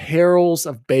into Perils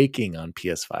of Baking on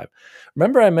PS5.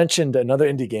 Remember, I mentioned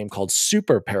another indie game called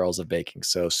Super Perils of Baking.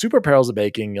 So Super Perils of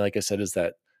Baking, like I said, is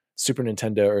that Super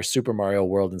Nintendo or Super Mario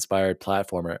World inspired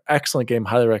platformer. Excellent game.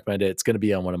 Highly recommend it. It's going to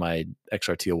be on one of my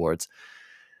XRT awards.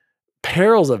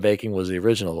 Perils of Baking was the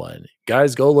original one.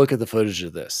 Guys, go look at the footage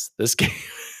of this. This game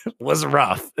was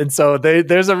rough. And so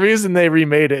there's a reason they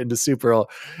remade it into Super.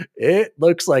 It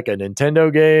looks like a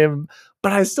Nintendo game,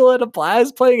 but I still had a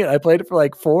blast playing it. I played it for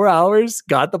like 4 hours,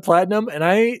 got the platinum, and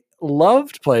I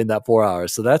loved playing that 4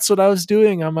 hours. So that's what I was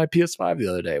doing on my PS5 the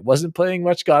other day. Wasn't playing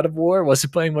much God of War,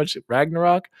 wasn't playing much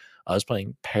Ragnarok. I was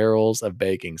playing Perils of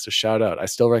Baking. So shout out. I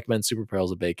still recommend Super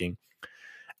Perils of Baking.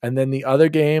 And then the other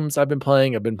games I've been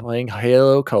playing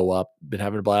Halo Co-op, been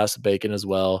having a blast with Bacon as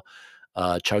well,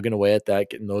 chugging away at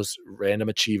that, getting those random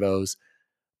achievos.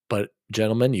 But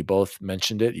gentlemen, you both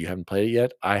mentioned it. You haven't played it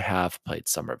yet. I have played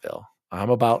Somerville. I'm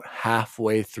about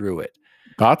halfway through it.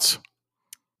 Thoughts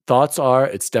are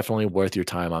it's definitely worth your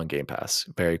time on Game Pass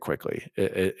very quickly.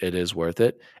 It is worth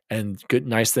it. And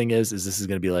nice thing is this is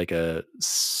going to be like a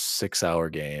 6-hour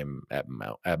game at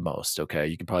most. Okay.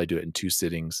 You can probably do it in 2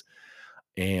 sittings.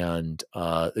 And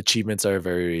achievements are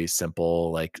very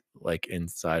simple, like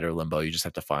Inside or Limbo. You just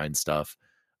have to find stuff.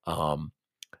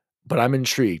 But I'm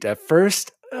intrigued. At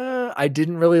first, I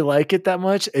didn't really like it that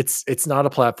much. It's not a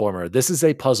platformer. This is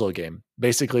a puzzle game.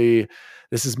 Basically,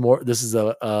 this is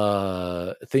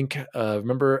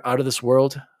remember Out of This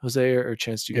World, Jose or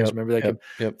Chance? Do you guys remember that game?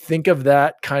 Yep. Think of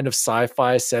that kind of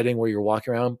sci-fi setting where you're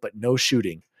walking around, but no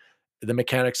shooting. The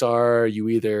mechanics are you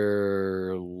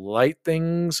either light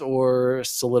things or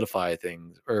solidify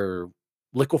things, or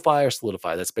liquefy or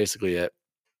solidify. That's basically it.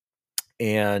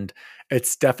 And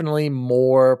it's definitely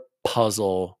more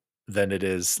puzzle than it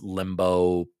is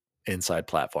Limbo Inside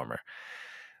platformer,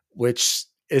 which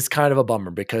is kind of a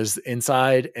bummer because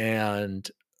Inside and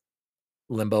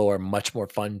Limbo are much more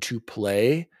fun to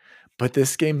play. But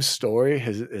this game's story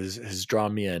has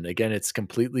drawn me in. Again, it's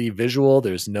completely visual.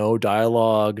 There's no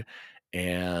dialogue.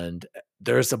 And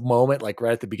there's a moment like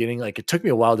right at the beginning, like it took me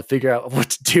a while to figure out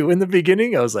what to do in the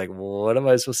beginning. I was like, what am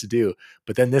I supposed to do?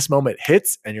 But then this moment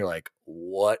hits and you're like,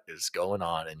 what is going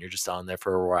on? And you're just on there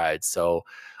for a ride. So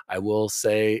I will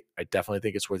say, I definitely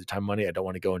think it's worth your time and money. I don't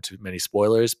want to go into many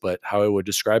spoilers, but how I would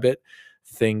describe it,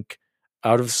 think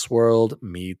Out of This World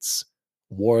meets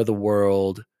War of the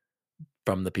World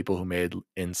from the people who made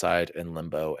Inside and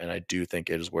Limbo, and I do think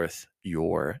it is worth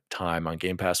your time on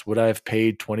Game Pass. Would I have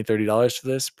paid $20, $30 for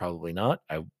this? Probably not.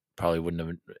 I probably wouldn't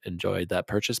have enjoyed that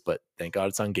purchase, but thank God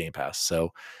it's on Game Pass.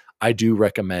 So I do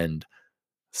recommend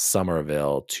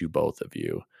Somerville to both of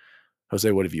you. Jose,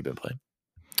 what have you been playing?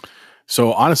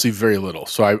 So honestly, very little.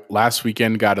 So I last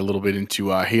weekend got a little bit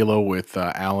into Halo with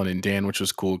Alan and Dan, which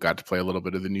was cool. Got to play a little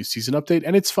bit of the new season update,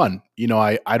 and it's fun. You know,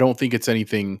 I don't think it's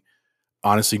anything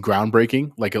honestly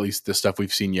groundbreaking, like at least the stuff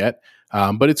we've seen yet.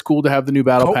 But it's cool to have the new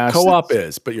battle pass. Co-op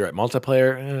is, but you're right.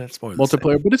 Multiplayer, it's more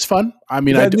multiplayer, but it's fun. I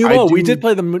mean, we did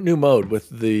play the new mode with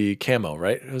the camo,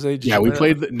 right? Jose, yeah, we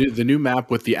played the new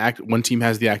map with the one team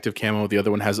has the active camo, the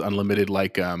other one has unlimited,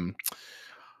 like what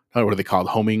are they called?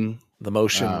 Homing. The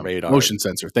motion radar. Motion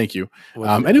sensor. Thank you.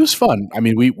 And it was fun. I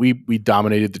mean, we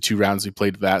dominated the 2 rounds we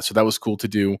played that. So that was cool to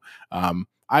do. I'm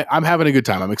having a good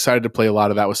time. I'm excited to play a lot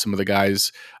of that with some of the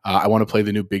guys. I want to play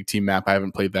the new big team map. I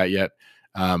haven't played that yet.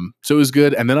 So it was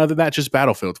good. And then other than that, just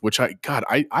Battlefield, which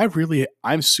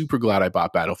I'm super glad I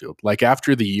bought Battlefield. Like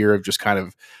after the year of just kind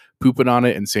of pooping on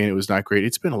it and saying it was not great,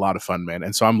 it's been a lot of fun, man.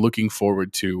 And so I'm looking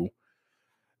forward to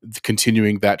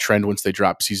continuing that trend once they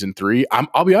drop season 3.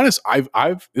 I'll be honest,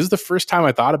 this is the first time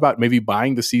I thought about maybe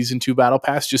buying the season 2 battle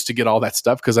pass just to get all that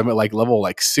stuff, because I'm at like level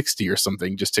like 60 or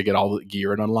something just to get all the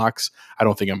gear and unlocks. I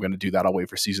don't think I'm going to do that. I'll wait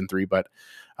for season 3, but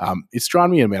it's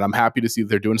drawn me in, man. I'm happy to see that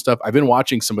they're doing stuff. I've been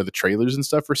watching some of the trailers and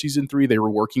stuff for season 3. They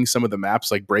were working some of the maps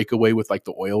like Breakaway with like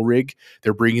the oil rig.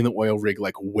 They're bringing the oil rig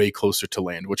like way closer to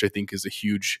land, which I think is a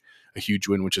huge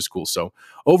win, which is cool. So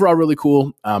overall, really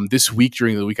cool. This week,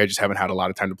 during the week, I just haven't had a lot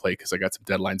of time to play because I got some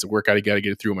deadlines at work. I got to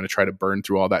get it through. I'm going to try to burn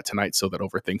through all that tonight so that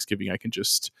over Thanksgiving I can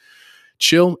just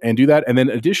chill and do that. And then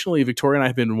additionally, Victoria and I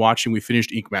have been watching. We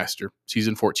finished Ink Master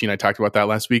season 14. I talked about that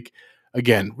last week.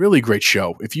 Again, really great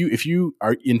show. If you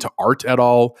are into art at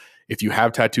all, if you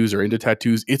have tattoos or into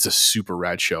tattoos, it's a super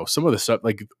rad show. Some of the stuff,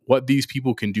 like what these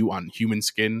people can do on human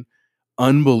skin,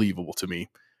 unbelievable to me.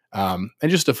 And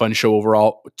just a fun show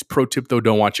overall. Pro tip though,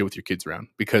 don't watch it with your kids around,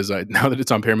 because now that it's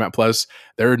on Paramount Plus,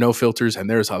 there are no filters and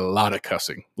there's a lot of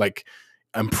cussing, like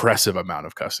impressive amount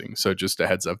of cussing. So just a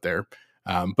heads up there.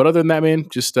 But other than that, man,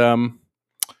 just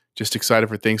excited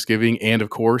for Thanksgiving. And of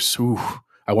course,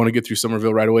 I want to get through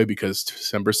Somerville right away because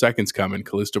December 2nd's coming.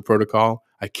 Callisto Protocol.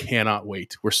 I cannot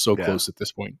wait. We're so close at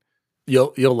this point.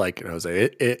 You'll like it,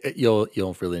 Jose. You'll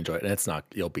really enjoy it. And it's not,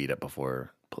 you'll beat it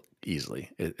before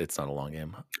easily. It's not a long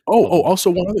game.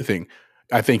 Also one other thing.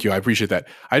 I thank you. I appreciate that.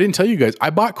 I didn't tell you guys. I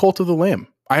bought Cult of the Lamb.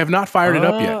 I have not fired it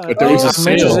up yet, but there was a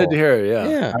sale.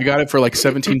 Yeah. I got it for like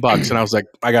 $17 and I was like,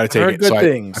 I got to take it. So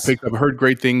I heard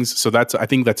great things. So I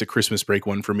think that's a Christmas break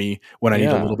one for me when I need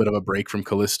a little bit of a break from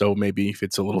Callisto. Maybe if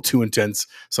it's a little too intense,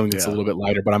 something that's a little bit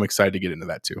lighter, but I'm excited to get into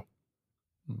that too.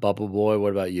 Bubble Boy,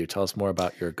 what about you? Tell us more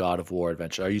about your God of War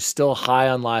adventure. Are you still high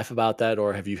on life about that,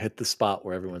 or have you hit the spot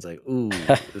where everyone's like, ooh,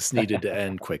 this needed to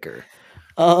end quicker?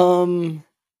 I'm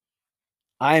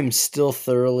still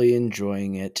thoroughly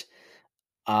enjoying it.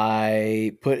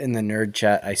 I put in the nerd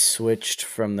chat, I switched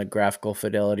from the graphical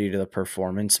fidelity to the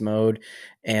performance mode.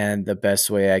 And the best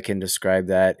way I can describe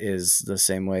that is the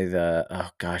same way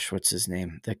what's his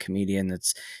name? The comedian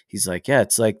he's like, yeah,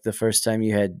 it's like the first time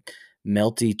you had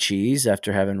melty cheese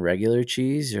after having regular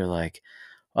cheese. You're like,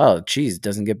 oh, cheese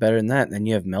doesn't get better than that. And then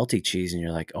you have melty cheese and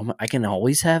you're like, oh, I can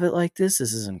always have it like this.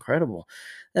 This is incredible.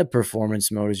 That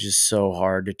performance mode is just so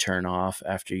hard to turn off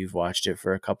after you've watched it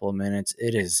for a couple of minutes.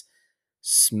 It is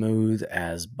smooth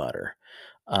as butter.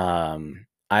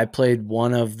 I played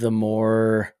one of the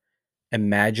more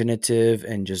imaginative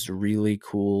and just really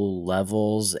cool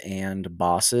levels and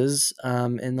bosses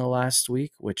in the last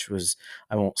week, which was,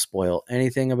 I won't spoil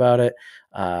anything about it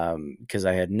because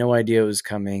I had no idea it was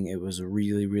coming. It was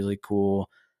really, really cool.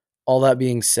 All that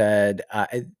being said,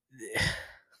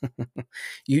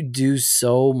 you do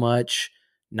so much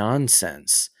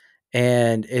nonsense,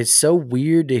 and it's so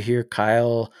weird to hear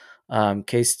Kyle,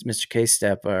 Mr.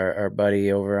 K-Step, our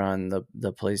buddy over on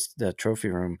the trophy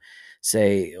room,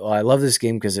 say, well, I love this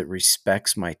game because it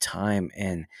respects my time,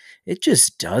 and it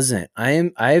just doesn't.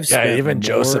 Even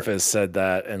Joseph has said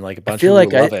that, and like a bunch of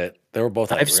people love it. They were both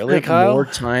like, really, Kyle? More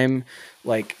time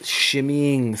like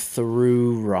shimmying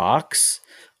through rocks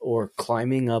or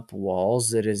climbing up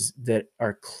walls that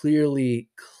are clearly,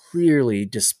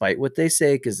 despite what they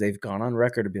say, because they've gone on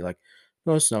record to be like,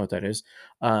 no, that's not what that is.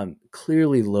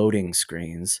 Clearly loading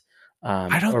screens.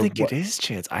 I don't think it is,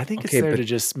 Chance. I think it's there to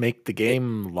just make the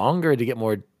game longer, to get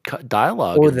more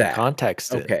dialogue or that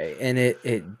context. Okay, and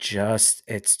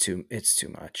it's too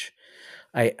much.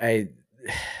 I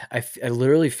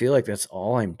literally feel like that's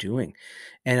all I'm doing.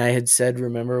 And I had said,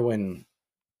 remember when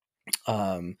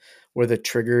where the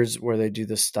triggers, where they do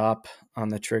the stop on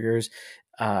the triggers.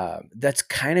 That's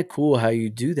kind of cool how you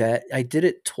do that. I did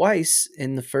it twice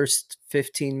in the first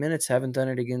 15 minutes. Haven't done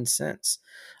it again since.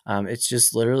 It's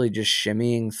just literally just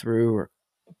shimmying through or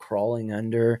crawling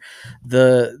under.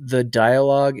 The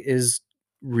dialogue is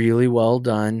really well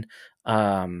done.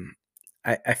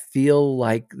 I feel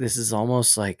like this is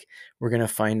almost like we're gonna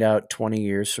find out 20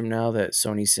 years from now that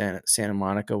Sony Santa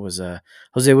Monica was a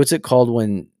Jose. What's it called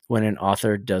when an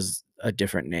author does a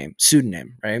different name,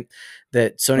 pseudonym, right?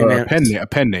 That Sony a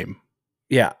pen name.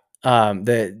 Yeah.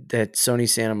 That Sony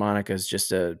Santa Monica is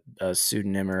just a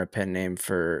pseudonym or a pen name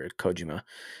for Kojima,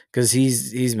 because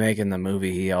he's making the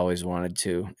movie he always wanted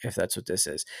to, if that's what this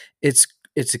is.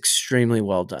 It's extremely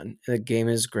well done. The game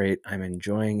is great. I'm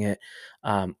enjoying it.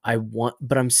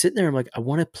 But I'm sitting there, I'm like, I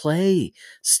want to play.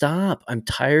 Stop. I'm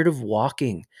tired of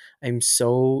walking. I'm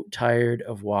so tired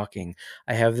of walking.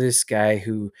 I have this guy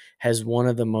who has one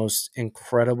of the most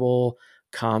incredible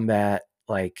combat,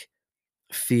 like,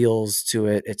 feels to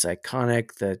it. It's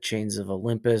iconic. The Chains of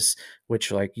Olympus,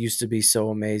 which like used to be so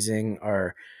amazing,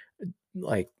 are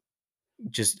like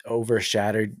just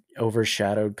overshadowed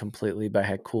completely by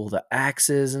how cool the axe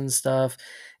is and stuff.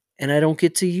 And I don't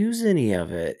get to use any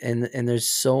of it. And there's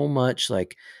so much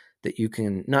like that you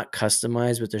can not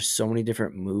customize, but there's so many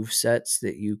different move sets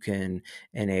that you can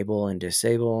enable and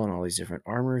disable and all these different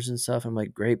armors and stuff. I'm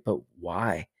like, great, but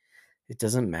why? It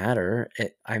doesn't matter.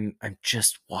 I'm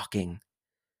just walking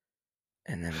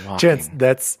and then walking.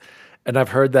 Chance, and I've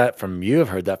heard that from you. I've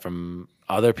heard that from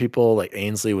other people. Like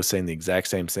Ainsley was saying the exact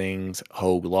same things.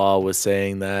 Hogue Law was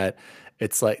saying that.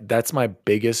 It's like, that's my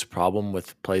biggest problem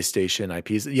with PlayStation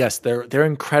IPs. Yes, they're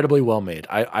incredibly well made.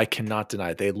 I cannot deny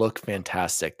it. They look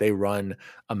fantastic. They run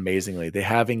amazingly. They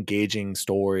have engaging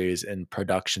stories and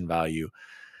production value.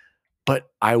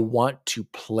 But I want to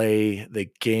play the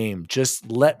game.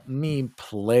 Just let me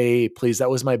play, please. That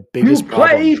was my biggest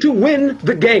problem. You play to win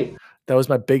the game. That was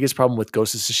my biggest problem with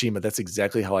Ghost of Tsushima. That's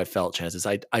exactly how I felt, Chances.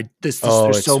 There's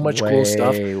so much cool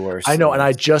stuff. I know, and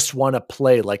I just want to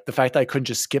play. Like the fact that I couldn't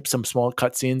just skip some small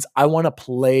cutscenes. I want to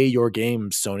play your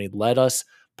games, Sony. Let us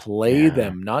play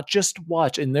them, not just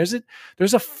watch. And there's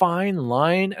a fine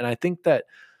line, and I think that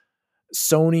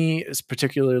Sony is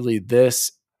particularly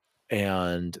this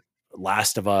and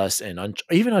Last of Us and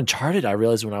even Uncharted. I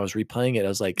realized when I was replaying it, I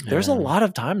was like, there's a lot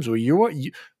of times where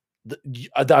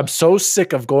I'm so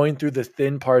sick of going through the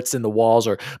thin parts in the walls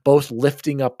or both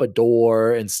lifting up a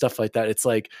door and stuff like that. It's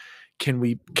like, can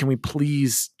we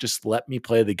please just let me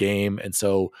play the game? And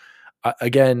so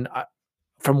again,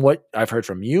 from what I've heard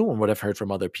from you and what I've heard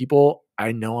from other people,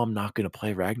 I know I'm not going to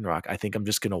play Ragnarok. I think I'm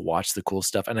just going to watch the cool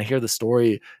stuff. And I hear the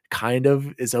story kind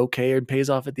of is okay and pays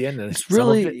off at the end. And it's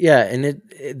really, and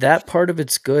that part of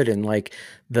it's good. And like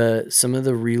some of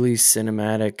the really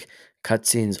cinematic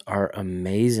cutscenes are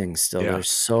amazing still. They're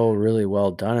so really well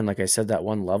done. And like I said, that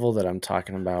one level that I'm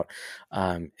talking about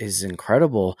is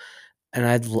incredible. And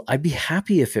I'd be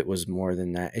happy if it was more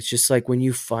than that. It's just like when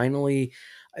you finally,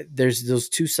 there's those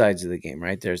two sides of the game,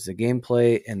 right? There's the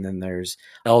gameplay and then there's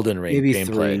Elden Ring maybe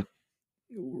gameplay.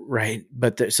 Right.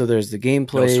 But so there's the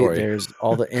gameplay, there's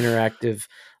all the interactive,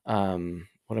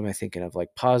 what am I thinking of?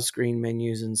 Like pause screen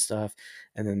menus and stuff.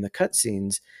 And then the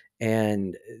cutscenes.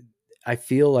 And I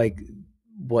feel like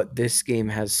what this game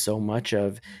has so much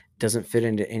of doesn't fit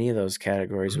into any of those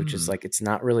categories, which is like, it's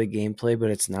not really gameplay, but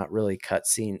it's not really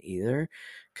cutscene either.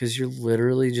 Cause you're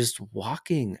literally just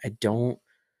walking. I don't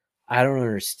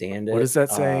understand it. What is that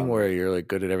saying where you're like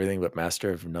good at everything, but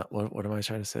master of not, what am I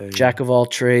trying to say? Jack of all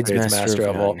trades, master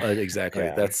of all. Exactly.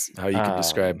 Yeah. That's how you can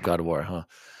describe God of War, huh?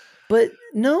 But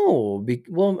no,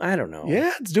 well, I don't know.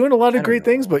 Yeah, it's doing a lot of great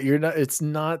things, but it's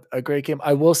not a great game.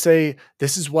 I will say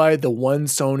this is why the one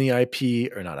Sony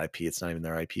IP, or not IP, it's not even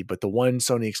their IP, but the one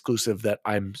Sony exclusive that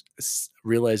I'm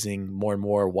realizing more and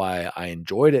more why I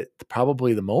enjoyed it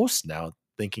probably the most now,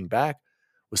 thinking back,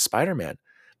 was Spider-Man.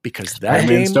 Because that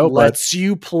game lets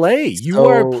you play. You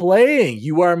are playing.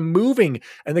 You are moving.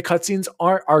 And the cutscenes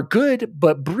are good,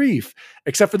 but brief.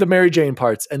 Except for the Mary Jane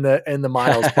parts and the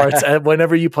Miles parts. And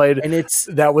whenever you played, and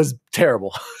that was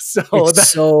terrible. So it's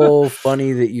so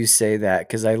funny that you say that,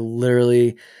 because I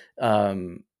literally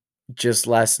just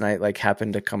last night like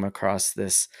happened to come across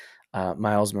this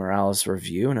Miles Morales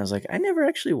review, and I was like, I never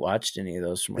actually watched any of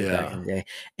those from like back in the day.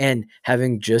 And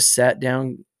having just sat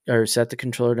the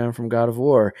controller down from God of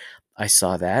War, I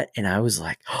saw that and I was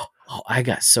like, oh Oh, I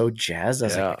got so jazzed. I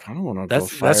was Yeah. like, I kind of want to go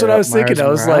That's what I was thinking. I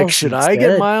was like, should I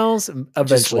get Miles? Just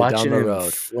Eventually down watching the him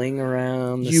road. fling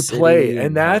around the You city play,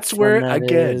 and how that's fun where, that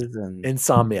again, is, and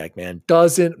Insomniac, man,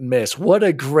 doesn't miss. What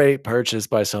a great purchase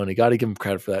by Sony. Got to give them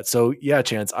credit for that. So yeah,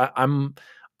 Chance, I'm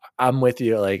with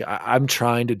you. Like I'm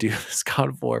trying to do this God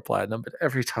of War Platinum, but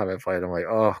every time I play it, I'm like,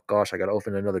 oh gosh, I got to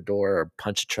open another door or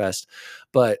punch a chest.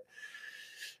 But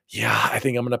yeah, I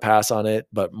think I'm gonna pass on it.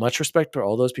 But much respect for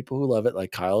all those people who love it,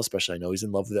 like Kyle, especially. I know he's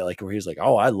in love with it. Like where he's like,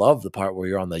 oh, I love the part where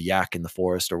you're on the yak in the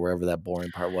forest or wherever that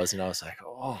boring part was. And I was like,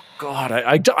 oh God,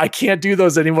 I can't do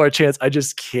those anymore, Chance. I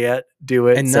just can't do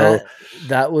it. and So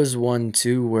that was one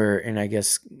too where, and I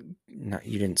guess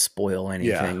you didn't spoil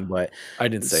anything, but I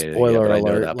didn't say anything, spoiler but I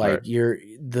know alert, that like part. you're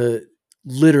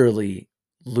literally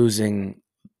losing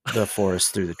the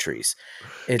forest through the trees.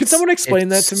 Can someone explain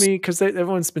that to me? Because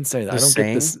everyone's been saying that. I don't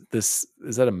get this. This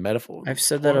is that a metaphor? I've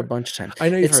said that a bunch of times. I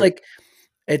know you've it's heard. like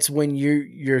it's when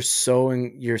you're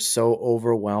so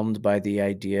overwhelmed by the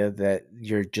idea that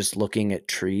you're just looking at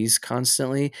trees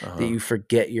constantly that you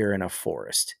forget you're in a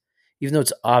forest. Even though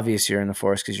it's obvious you're in the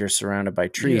forest because you're surrounded by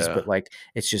trees, but like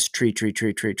it's just tree.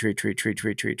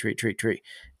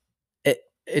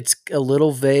 It's a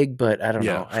little vague, but I don't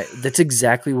know. That's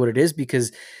exactly what it is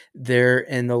because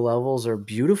and the levels are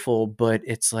beautiful, but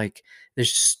it's like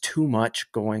there's just too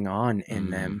much going on in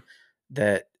them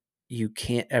that you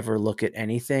can't ever look at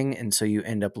anything, and so you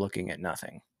end up looking at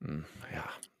nothing.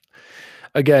 Yeah.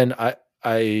 Again,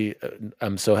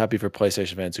 I'm so happy for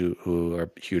PlayStation fans who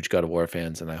are huge God of War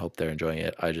fans, and I hope they're enjoying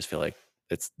it. I just feel like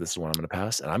this is one I'm going to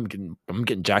pass, and I'm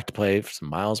getting jacked to play for some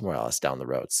Miles Morales down the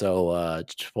road. So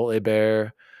Chipotle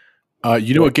Bear.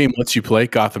 You know what game lets you play?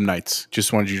 Gotham Knights.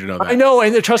 Just wanted you to know that. I know,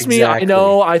 and trust me, I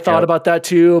know. I thought about that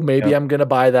too. Maybe I'm gonna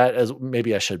buy that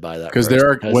maybe I should buy that because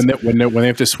when they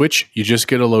have to switch, you just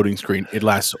get a loading screen. It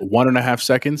lasts 1.5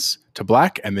 seconds to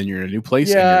black, and then you're in a new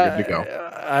place and you're good to go.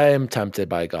 I am tempted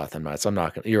by Gotham Knights. I'm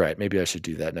not gonna. You're right. Maybe I should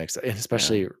do that next, and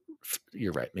especially.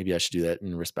 You're right. Maybe I should do that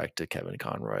in respect to Kevin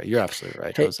Conroy. You're absolutely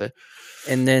right, Jose.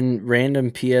 And then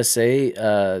random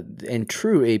PSA, in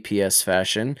true APS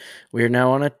fashion, we are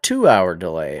now on a 2-hour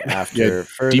delay after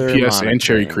further DPS and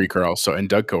Cherry Creek are also, and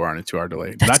Dougco are on a 2-hour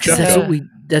delay. Not Jeffco.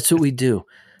 That's what we do.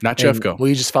 Not Jeffco.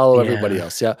 We just follow everybody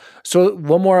else. Yeah. So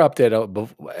one more update.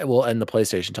 We'll end the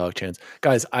PlayStation talk, Chance.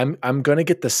 Guys, I'm gonna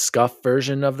get the scuff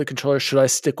version of the controller. Should I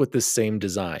stick with the same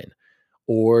design,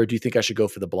 or do you think I should go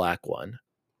for the black one?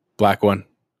 Black one.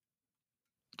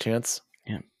 Chance?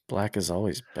 Yeah, black is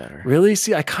always better. Really?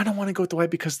 See, I kind of want to go with the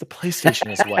white because the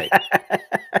PlayStation is white.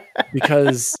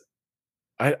 Because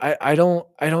I don't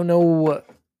know.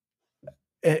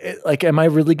 Like, am I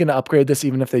really going to upgrade this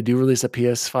even if they do release a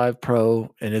PS5 Pro?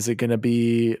 And is it going to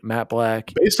be matte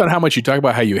black? Based on how much you talk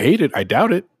about how you hate it, I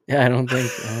doubt it. Yeah, I don't think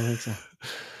so.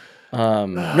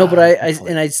 No, but I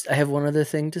have one other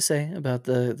thing to say about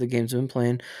the games I've been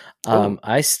playing.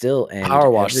 I still end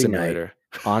Power Wash every Simulator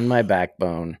night on my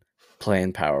backbone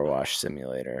playing Power Wash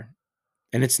Simulator,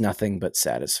 and it's nothing but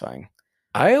satisfying.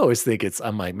 I always think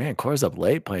I'm like, man, Core's up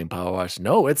late playing Power Wash.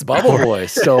 No, it's Bubble Boy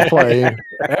still playing.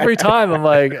 Every time I'm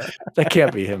like, that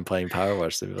can't be him playing Power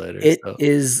Wash Simulator. It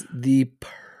is the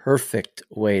perfect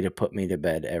way to put me to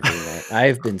bed every night.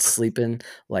 I've been sleeping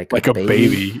like a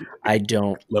baby. I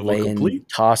don't lay and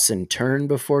toss and turn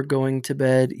before going to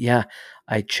bed. Yeah,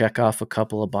 I check off a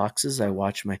couple of boxes. I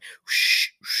watch my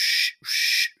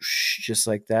just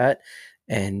like that,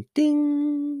 and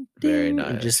ding, ding, very nice.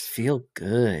 And just feel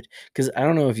good. Because I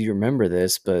don't know if you remember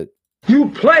this, but you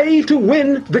play to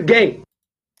win the game.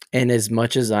 And as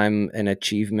much as I'm an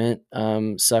achievement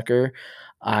sucker,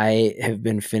 I have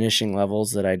been finishing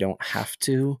levels that I don't have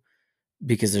to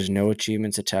because there's no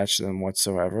achievements attached to them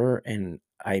whatsoever. And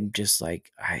I'm just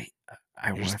like, I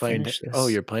want to finish this. Oh,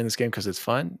 you're playing this game because it's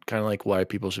fun? Kind of like why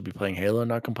people should be playing Halo and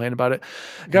not complain about it.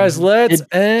 Guys, let's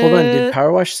end. Hold on. Did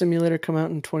Power Wash Simulator come out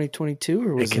in 2022?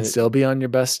 Or was it can still be on your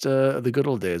best The Good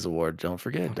Old Days award. Don't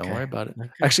forget. Okay. Don't worry about it.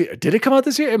 Okay. Actually, did it come out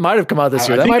this year? It might have come out this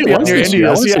year. That might be on your indie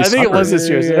list. Yeah, I think it was this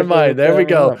year. So never mind. There we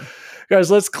go.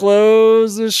 Guys, let's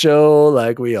close the show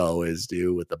like we always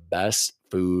do with the best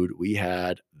food we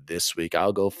had this week.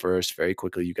 I'll go first very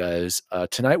quickly, you guys.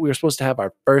 Tonight we were supposed to have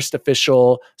our first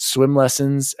official swim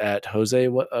lessons at Jose,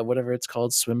 whatever it's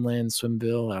called, Swimland,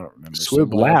 Swimville. I don't remember. Swim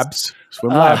Labs.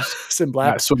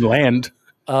 Swimland.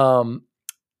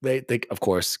 They of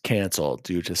course canceled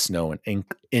due to snow and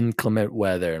inclement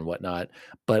weather and whatnot.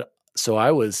 But so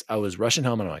I was rushing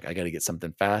home and I'm like, I got to get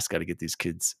something fast. Got to get these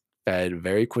kids fed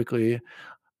very quickly.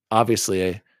 Obviously,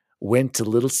 I went to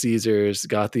Little Caesars,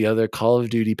 got the other Call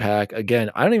of Duty pack. Again,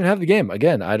 I don't even have the game.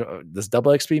 Again, this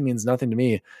double XP means nothing to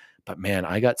me. But man,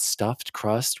 I got stuffed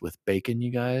crust with bacon,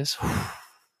 you guys.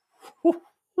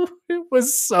 It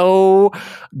was so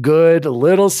good.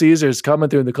 Little Caesars coming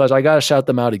through in the clutch. I got to shout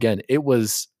them out again. It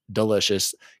was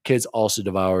delicious. Kids also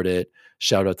devoured it.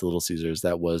 Shout out to Little Caesars.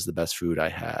 That was the best food I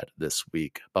had this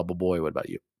week. Bubble Boy, what about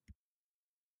you?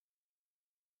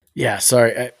 Yeah,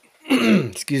 sorry.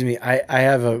 Excuse me. I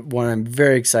have one I'm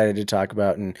very excited to talk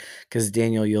about, and because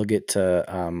Daniel, you'll get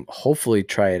to hopefully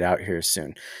try it out here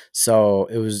soon. So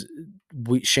it was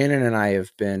Shannon and I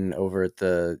have been over at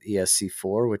the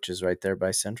ESC4, which is right there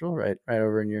by Central, right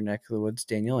over in your neck of the woods,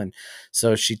 Daniel. And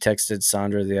so she texted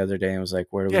Sandra the other day and was like,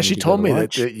 "Where do we?" Yeah, she told me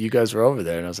that you guys were over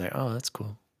there, and I was like, "Oh, that's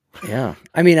cool." Yeah,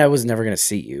 I mean, I was never going to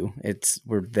seat you.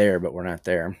 We're there, but we're not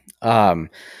there.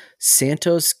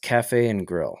 Santos Cafe and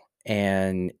Grill.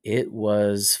 And it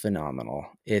was phenomenal.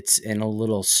 It's in a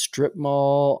little strip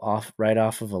mall right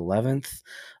off of 11th.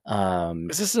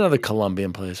 Is this another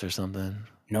Colombian place or something?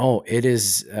 No, it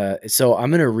is. So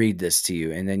I'm going to read this to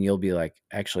you, and then you'll be like,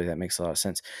 actually, that makes a lot of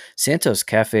sense. Santos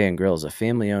Cafe and Grill is a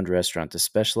family-owned restaurant that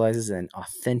specializes in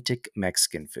authentic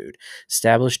Mexican food.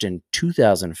 Established in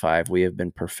 2005, we have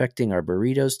been perfecting our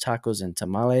burritos, tacos, and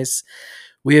tamales.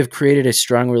 We have created a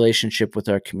strong relationship with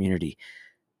our community,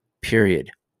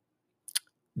 period.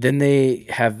 Then they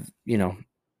have,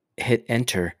 hit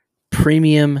enter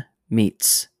premium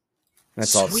meats.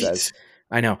 That's all it says.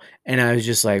 I know. And I was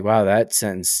just like, wow, that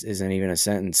sentence isn't even a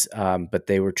sentence. But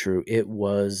they were true. It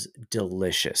was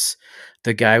delicious.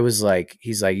 The guy was like,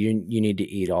 he's like, you need to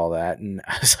eat all that. And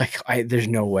I was like, there's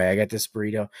no way. I got this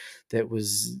burrito that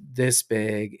was this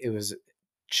big. It was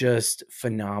just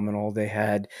phenomenal. They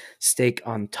had steak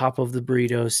on top of the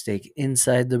burrito, steak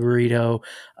inside the burrito.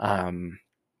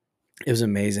 It was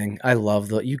amazing. I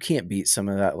love you can't beat some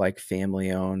of that, like family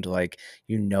owned, like,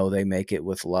 they make it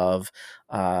with love.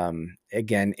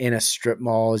 Again, in a strip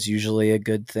mall is usually a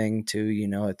good thing too.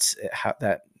 It's how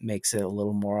that makes it a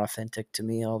little more authentic to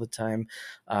me all the time.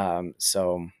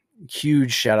 So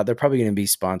huge shout out. They're probably going to be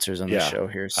sponsors on the show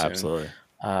here soon. Absolutely.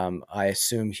 I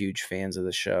assume huge fans of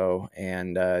the show,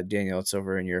 and Daniel, it's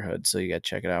over in your hood, so you got to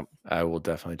check it out. I will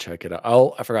definitely check it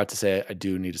out. I forgot to say, I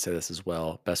do need to say this as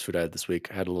well. Best food I had this week.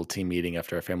 I had a little team meeting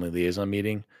after our family liaison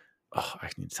meeting. Oh, I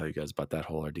need to tell you guys about that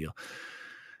whole ordeal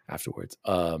afterwards.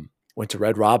 Went to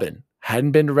Red Robin.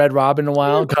 Hadn't been to Red Robin in a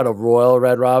while. Got a Royal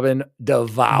Red Robin.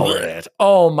 Devoured it.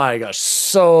 Oh my gosh,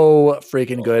 so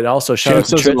freaking good. Also, shout out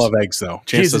to Trish. Doesn't love eggs though.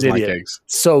 Chance doesn't like eggs.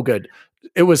 So good.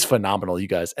 It was phenomenal, you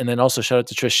guys. And then also shout out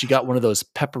to Trish. She got one of those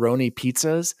pepperoni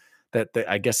pizzas that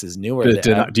I guess is newer.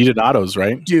 DiDonato's,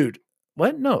 right? Dude,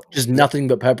 what? No. Just nothing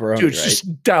but pepperoni, dude, right?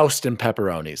 Just doused in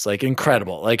pepperonis. Like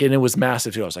incredible. Like, and it was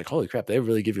massive too. I was like, holy crap, they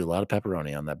really give you a lot of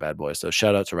pepperoni on that bad boy. So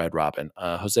shout out to Red Robin.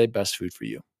 Jose, best food for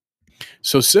you.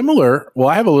 So similar. Well,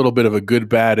 I have a little bit of a good,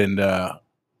 bad, and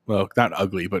well, not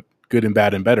ugly, but good and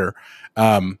bad and better.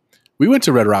 We went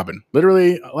to Red Robin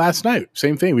literally last night.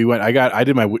 Same thing. We went. I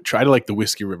tried to like the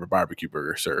Whiskey River barbecue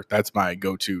burger, sir. That's my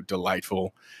go-to.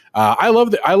 Delightful. I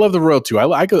love the Royal too. I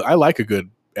like a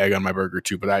good egg on my burger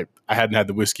too. But I hadn't had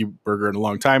the whiskey burger in a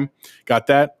long time. Got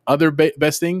that. Other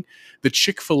best thing, the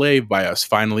Chick-fil-A by us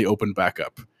finally opened back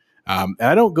up. And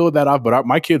I don't go that off, but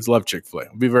my kids love Chick-fil-A.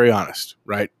 I'll be very honest,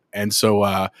 right? And so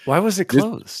why was it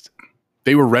closed?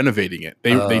 They were renovating it.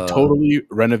 They totally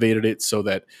renovated it so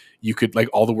that you could, like,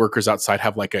 all the workers outside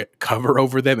have like a cover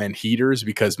over them and heaters,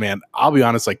 because, man, I'll be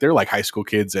honest, like, they're like high school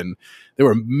kids, and there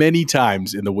were many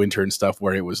times in the winter and stuff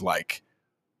where it was like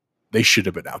they should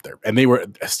have been out there, and they were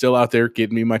still out there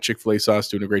getting me my Chick-fil-A sauce,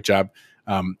 doing a great job.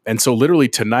 And so literally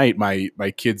tonight, my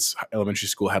kids' elementary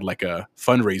school had like a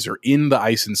fundraiser in the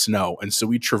ice and snow, and so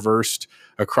we traversed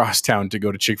across town to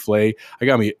go to Chick-fil-A. I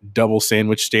got me a double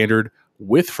sandwich standard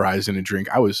with fries and a drink.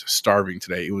 I was starving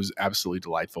today. It was absolutely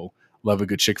delightful. Love a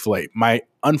good Chick-fil-A. My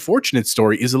unfortunate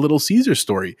story is a Little Caesars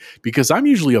story, because I'm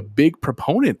usually a big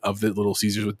proponent of the Little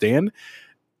Caesars with Dan.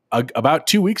 About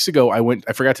 2 weeks ago,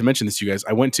 I forgot to mention this to you guys.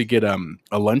 I went to get a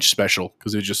lunch special,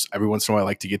 because it just, every once in a while I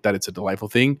like to get that. It's a delightful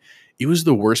thing. It was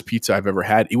the worst pizza I've ever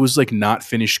had. It was like not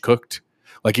finished cooked.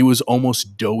 Like, it was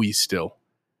almost doughy still.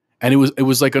 And it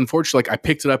was like, unfortunately, like, I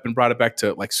picked it up and brought it back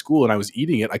to like school, and I was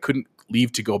eating it. I couldn't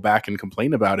leave to go back and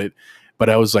complain about it. But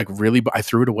I was like, really? I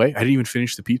threw it away. I didn't even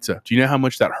finish the pizza. Do you know how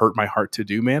much that hurt my heart to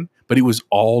do, man? But it was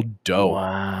all dough.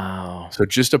 Wow. So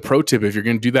just a pro tip, if you're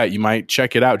going to do that, you might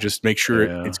check it out. Just make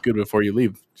sure it's good before you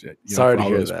leave. Sorry to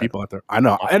hear those that. People out there. I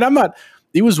know. And I'm not,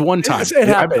 it was one time. It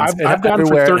happens. I've gone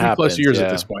for 30 plus years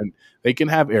at this point. They can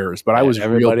have errors, but I was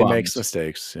everybody real makes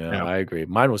mistakes. Yeah, I agree.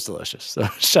 Mine was delicious. So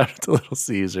shout out to Little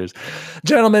Caesars.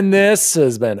 Gentlemen, this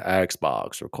has been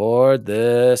Xbox Record.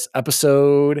 This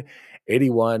episode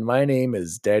 81. My name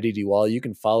is Daddy D Wally. You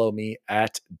can follow me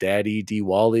at Daddy D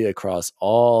Wally across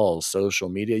all social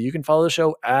media. You can follow the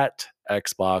show at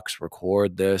Xbox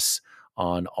Record This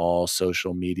on all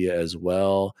social media as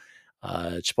well.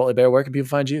 Chipotle Bear, where can people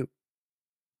find you?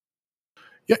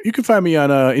 Yeah, you can find me on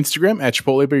Instagram at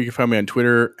Chipotle Bear. You can find me on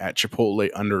Twitter at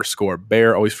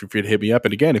Chipotle_Bear. Always feel free to hit me up.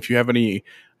 And again, if you have any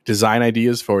design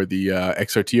ideas for the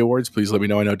XRT Awards, please let me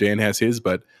know. I know Dan has his,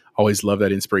 but always love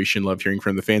that inspiration. Love hearing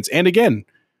from the fans. And again,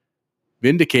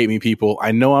 vindicate me, people.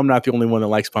 I know I'm not the only one that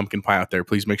likes pumpkin pie out there.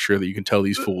 Please make sure that you can tell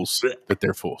these fools that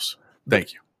they're fools.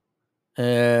 Thank you.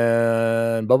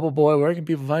 And Bubble Boy, where can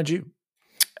people find you?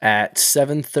 At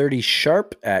 7:30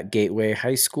 sharp at Gateway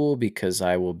High School, because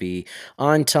I will be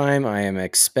on time. I am an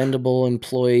expendable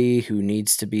employee who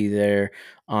needs to be there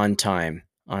on time.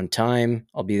 On time,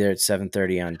 I'll be there at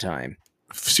 7:30 on time.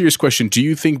 Serious question. Do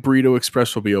you think Burrito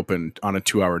Express will be open on a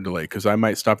 2-hour delay? Because I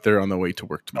might stop there on the way to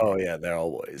work tomorrow. Oh, yeah, they're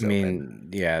always I open. mean,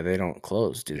 yeah, they don't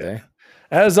close, do they?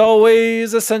 As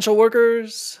always, essential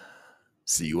workers,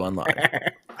 see you online.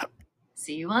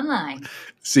 See you online.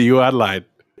 See you online.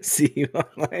 See you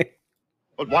online.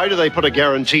 But why do they put a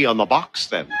guarantee on the box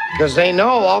then? Because they know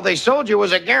all they sold you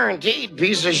was a guaranteed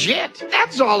piece of shit.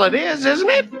 That's all it is, isn't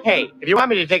it? Hey, if you want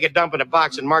me to take a dump in a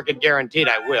box and mark it guaranteed,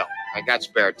 I will. I got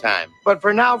spare time. But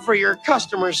for now, for your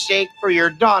customer's sake, for your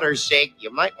daughter's sake,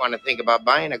 you might want to think about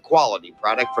buying a quality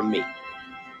product from me.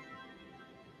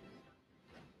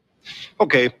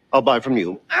 Okay, I'll buy from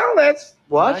you. Well, that's...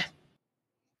 What?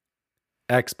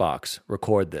 Xbox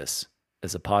Record This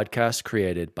is a podcast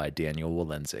created by Daniel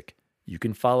Walenzik. You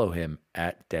can follow him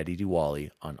at Daddy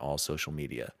Diwali on all social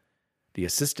media. The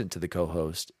assistant to the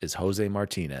co-host is Jose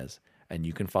Martinez, and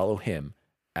you can follow him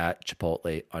at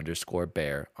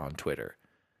Chipotle_Bear on Twitter.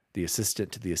 The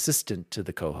assistant to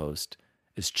the co-host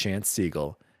is Chance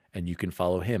Siegel, and you can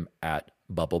follow him at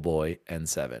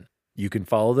BubbleBoyN7. You can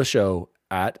follow the show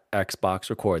at Xbox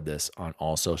Record This on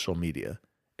all social media.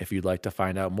 If you'd like to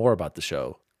find out more about the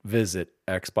show, visit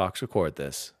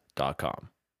xboxrecordthis.com.